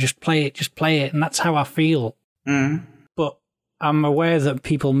 just play it, and that's how I feel. Mm. But I'm aware that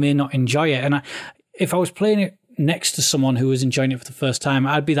people may not enjoy it, and if I was playing it next to someone who was enjoying it for the first time,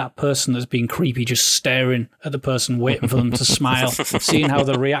 I'd be that person that's being creepy, just staring at the person, waiting for them to smile, seeing how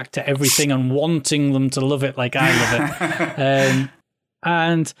they react to everything and wanting them to love it like I love it.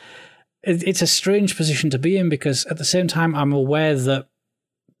 And it's a strange position to be in because at the same time, I'm aware that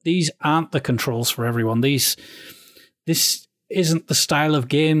these aren't the controls for everyone. This isn't the style of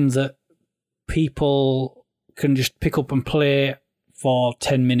game that people can just pick up and play for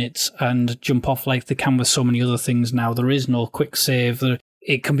 10 minutes and jump off like they can with so many other things now. There is no quick save.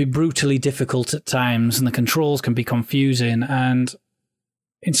 It can be brutally difficult at times, and the controls can be confusing. And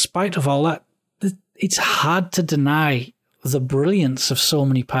in spite of all that, it's hard to deny the brilliance of so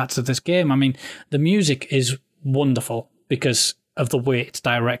many parts of this game. I mean, the music is wonderful because of the way it's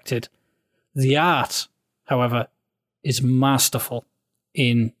directed. The art, however, is masterful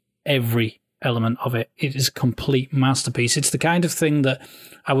in every element of it. It is a complete masterpiece. It's the kind of thing that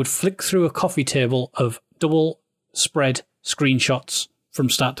I would flick through a coffee table of double spread screenshots from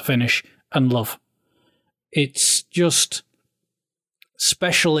start to finish and love. It's just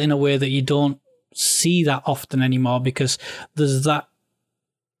special in a way that you don't see that often anymore, because there's that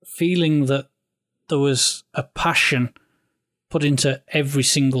feeling that there was a passion put into every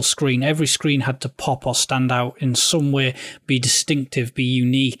single screen. Every screen had to pop or stand out in some way, be distinctive, be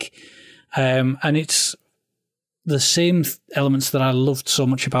unique. And it's the same elements that I loved so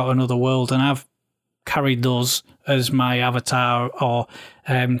much about Another World, and I've carried those as my avatar or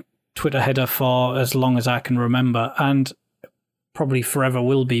Twitter header for as long as I can remember, and probably forever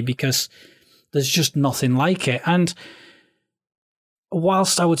will be, because there's just nothing like it. And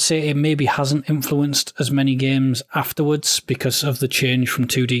whilst I would say it maybe hasn't influenced as many games afterwards because of the change from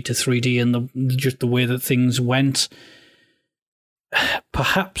 2D to 3D and just the way that things went,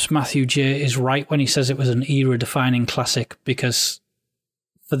 perhaps Matthew J is right when he says it was an era-defining classic, because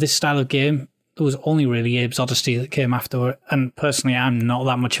for this style of game, there was only really Abe's Odyssey that came after it, and personally, I'm not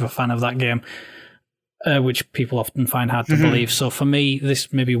that much of a fan of that game, which people often find hard to believe. So for me,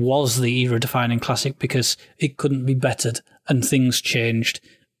 this maybe was the era-defining classic because it couldn't be bettered and things changed.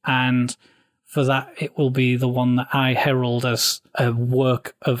 And for that, it will be the one that I herald as a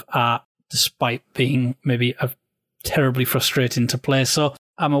work of art, despite being maybe terribly frustrating to play. So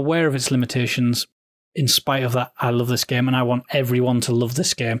I'm aware of its limitations. In spite of that, I love this game, and I want everyone to love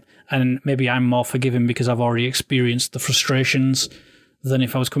this game. And maybe I'm more forgiving because I've already experienced the frustrations than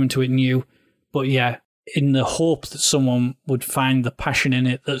if I was coming to it new. But yeah, in the hope that someone would find the passion in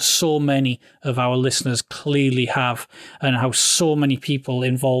it that so many of our listeners clearly have, and how so many people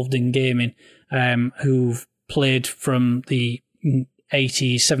involved in gaming who've played from the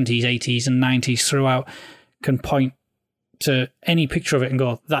 80s, 70s, 80s and 90s throughout can point to any picture of it and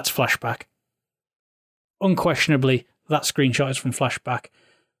go, that's Flashback. Unquestionably, that screenshot is from Flashback.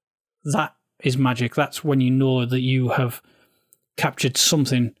 That is magic. That's when you know that you have captured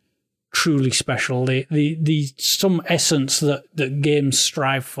something truly special. Some essence that games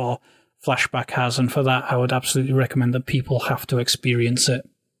strive for, Flashback has, and for that I would absolutely recommend that people have to experience it.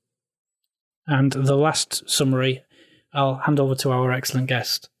 And the last summary, I'll hand over to our excellent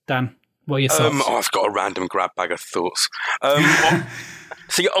guest, Dan. What are your thoughts? I've got a random grab bag of thoughts.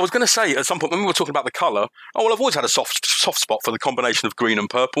 See, I was going to say at some point when we were talking about the colour, I've always had a soft spot for the combination of green and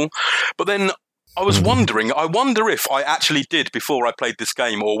purple. But then I was wondering, I wonder if I actually did before I played this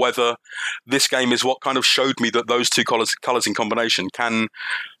game, or whether this game is what kind of showed me that those two colours in combination can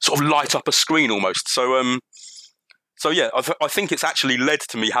sort of light up a screen almost. So yeah, I think it's actually led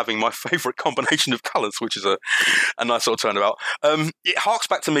to me having my favourite combination of colours, which is a nice sort of turnabout. It harks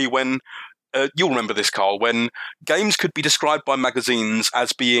back to me when, you'll remember this, Carl, when games could be described by magazines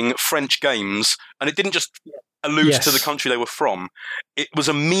as being French games, and it didn't just allude to the country they were from. It was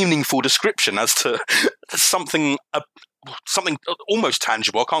a meaningful description as to something almost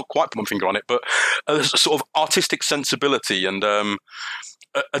tangible. I can't quite put my finger on it, but a sort of artistic sensibility and a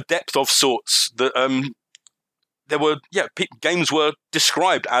depth of sorts that games were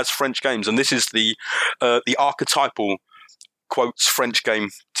described as French games, and this is the archetypal quotes French game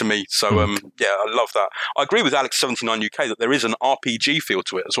to me. So yeah, I love that. I agree with Alex79UK that there is an RPG feel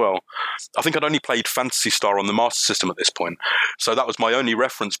to it as well. I think I'd only played Phantasy Star on the Master System at this point, so that was my only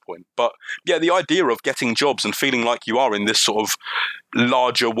reference point. But yeah, the idea of getting jobs and feeling like you are in this sort of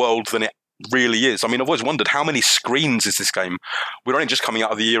larger world than it really is. I mean, I've always wondered how many screens is this game? We're only just coming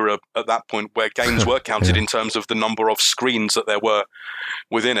out of the era at that point where games were counted in terms of the number of screens that there were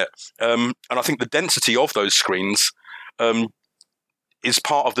within it. And I think the density of those screens is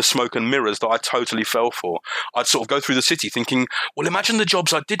part of the smoke and mirrors that I totally fell for. I'd sort of go through the city thinking, well, imagine the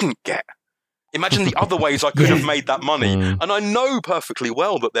jobs I didn't get. Imagine the other ways I could have made that money. And I know perfectly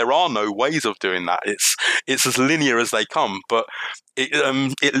well that there are no ways of doing that. It's as linear as they come. But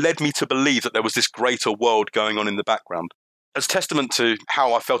it led me to believe that there was this greater world going on in the background. As testament to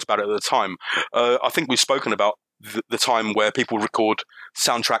how I felt about it at the time, I think we've spoken about the time where people record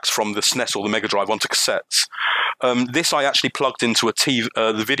soundtracks from the SNES or the Mega Drive onto cassettes. This I actually plugged into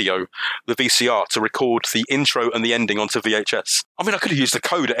the video, the VCR, to record the intro and the ending onto VHS. I mean, I could have used the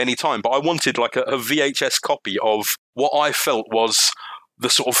code at any time, but I wanted like a VHS copy of what I felt was the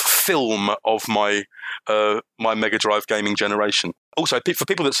sort of film of my Mega Drive gaming generation. Also, for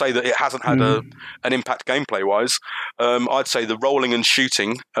people that say that it hasn't had an impact gameplay-wise, I'd say the rolling and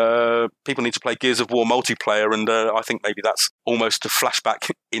shooting, people need to play Gears of War multiplayer, and I think maybe that's almost a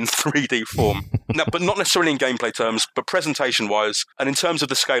Flashback in 3D form. Now, but not necessarily in gameplay terms, but presentation-wise, and in terms of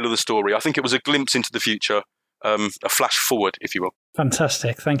the scale of the story, I think it was a glimpse into the future, a flash forward, if you will.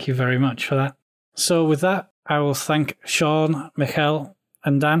 Fantastic. Thank you very much for that. So with that, I will thank Sean, Michael,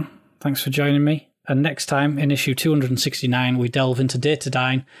 and Dan. Thanks for joining me. And next time, in issue 269, we delve into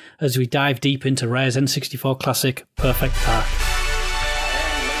Datadyne as we dive deep into Rare's N64 classic, Perfect Dark.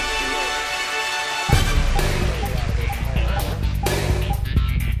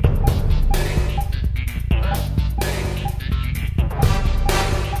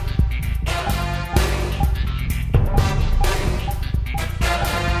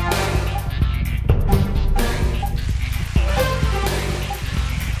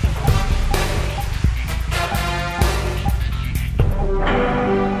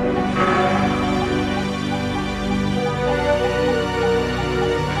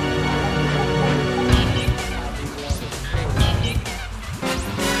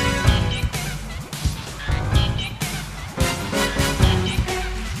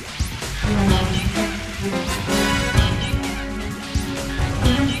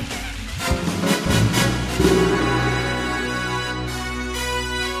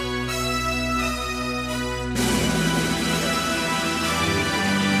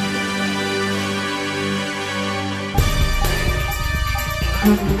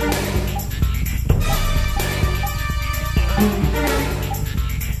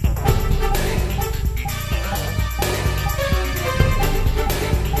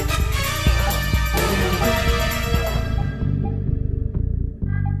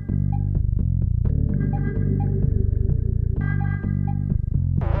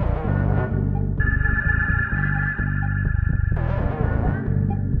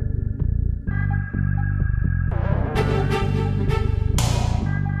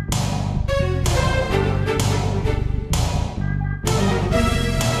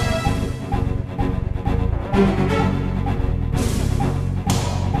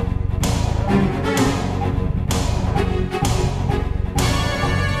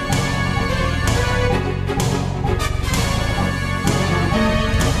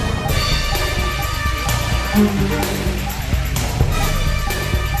 Mm-hmm.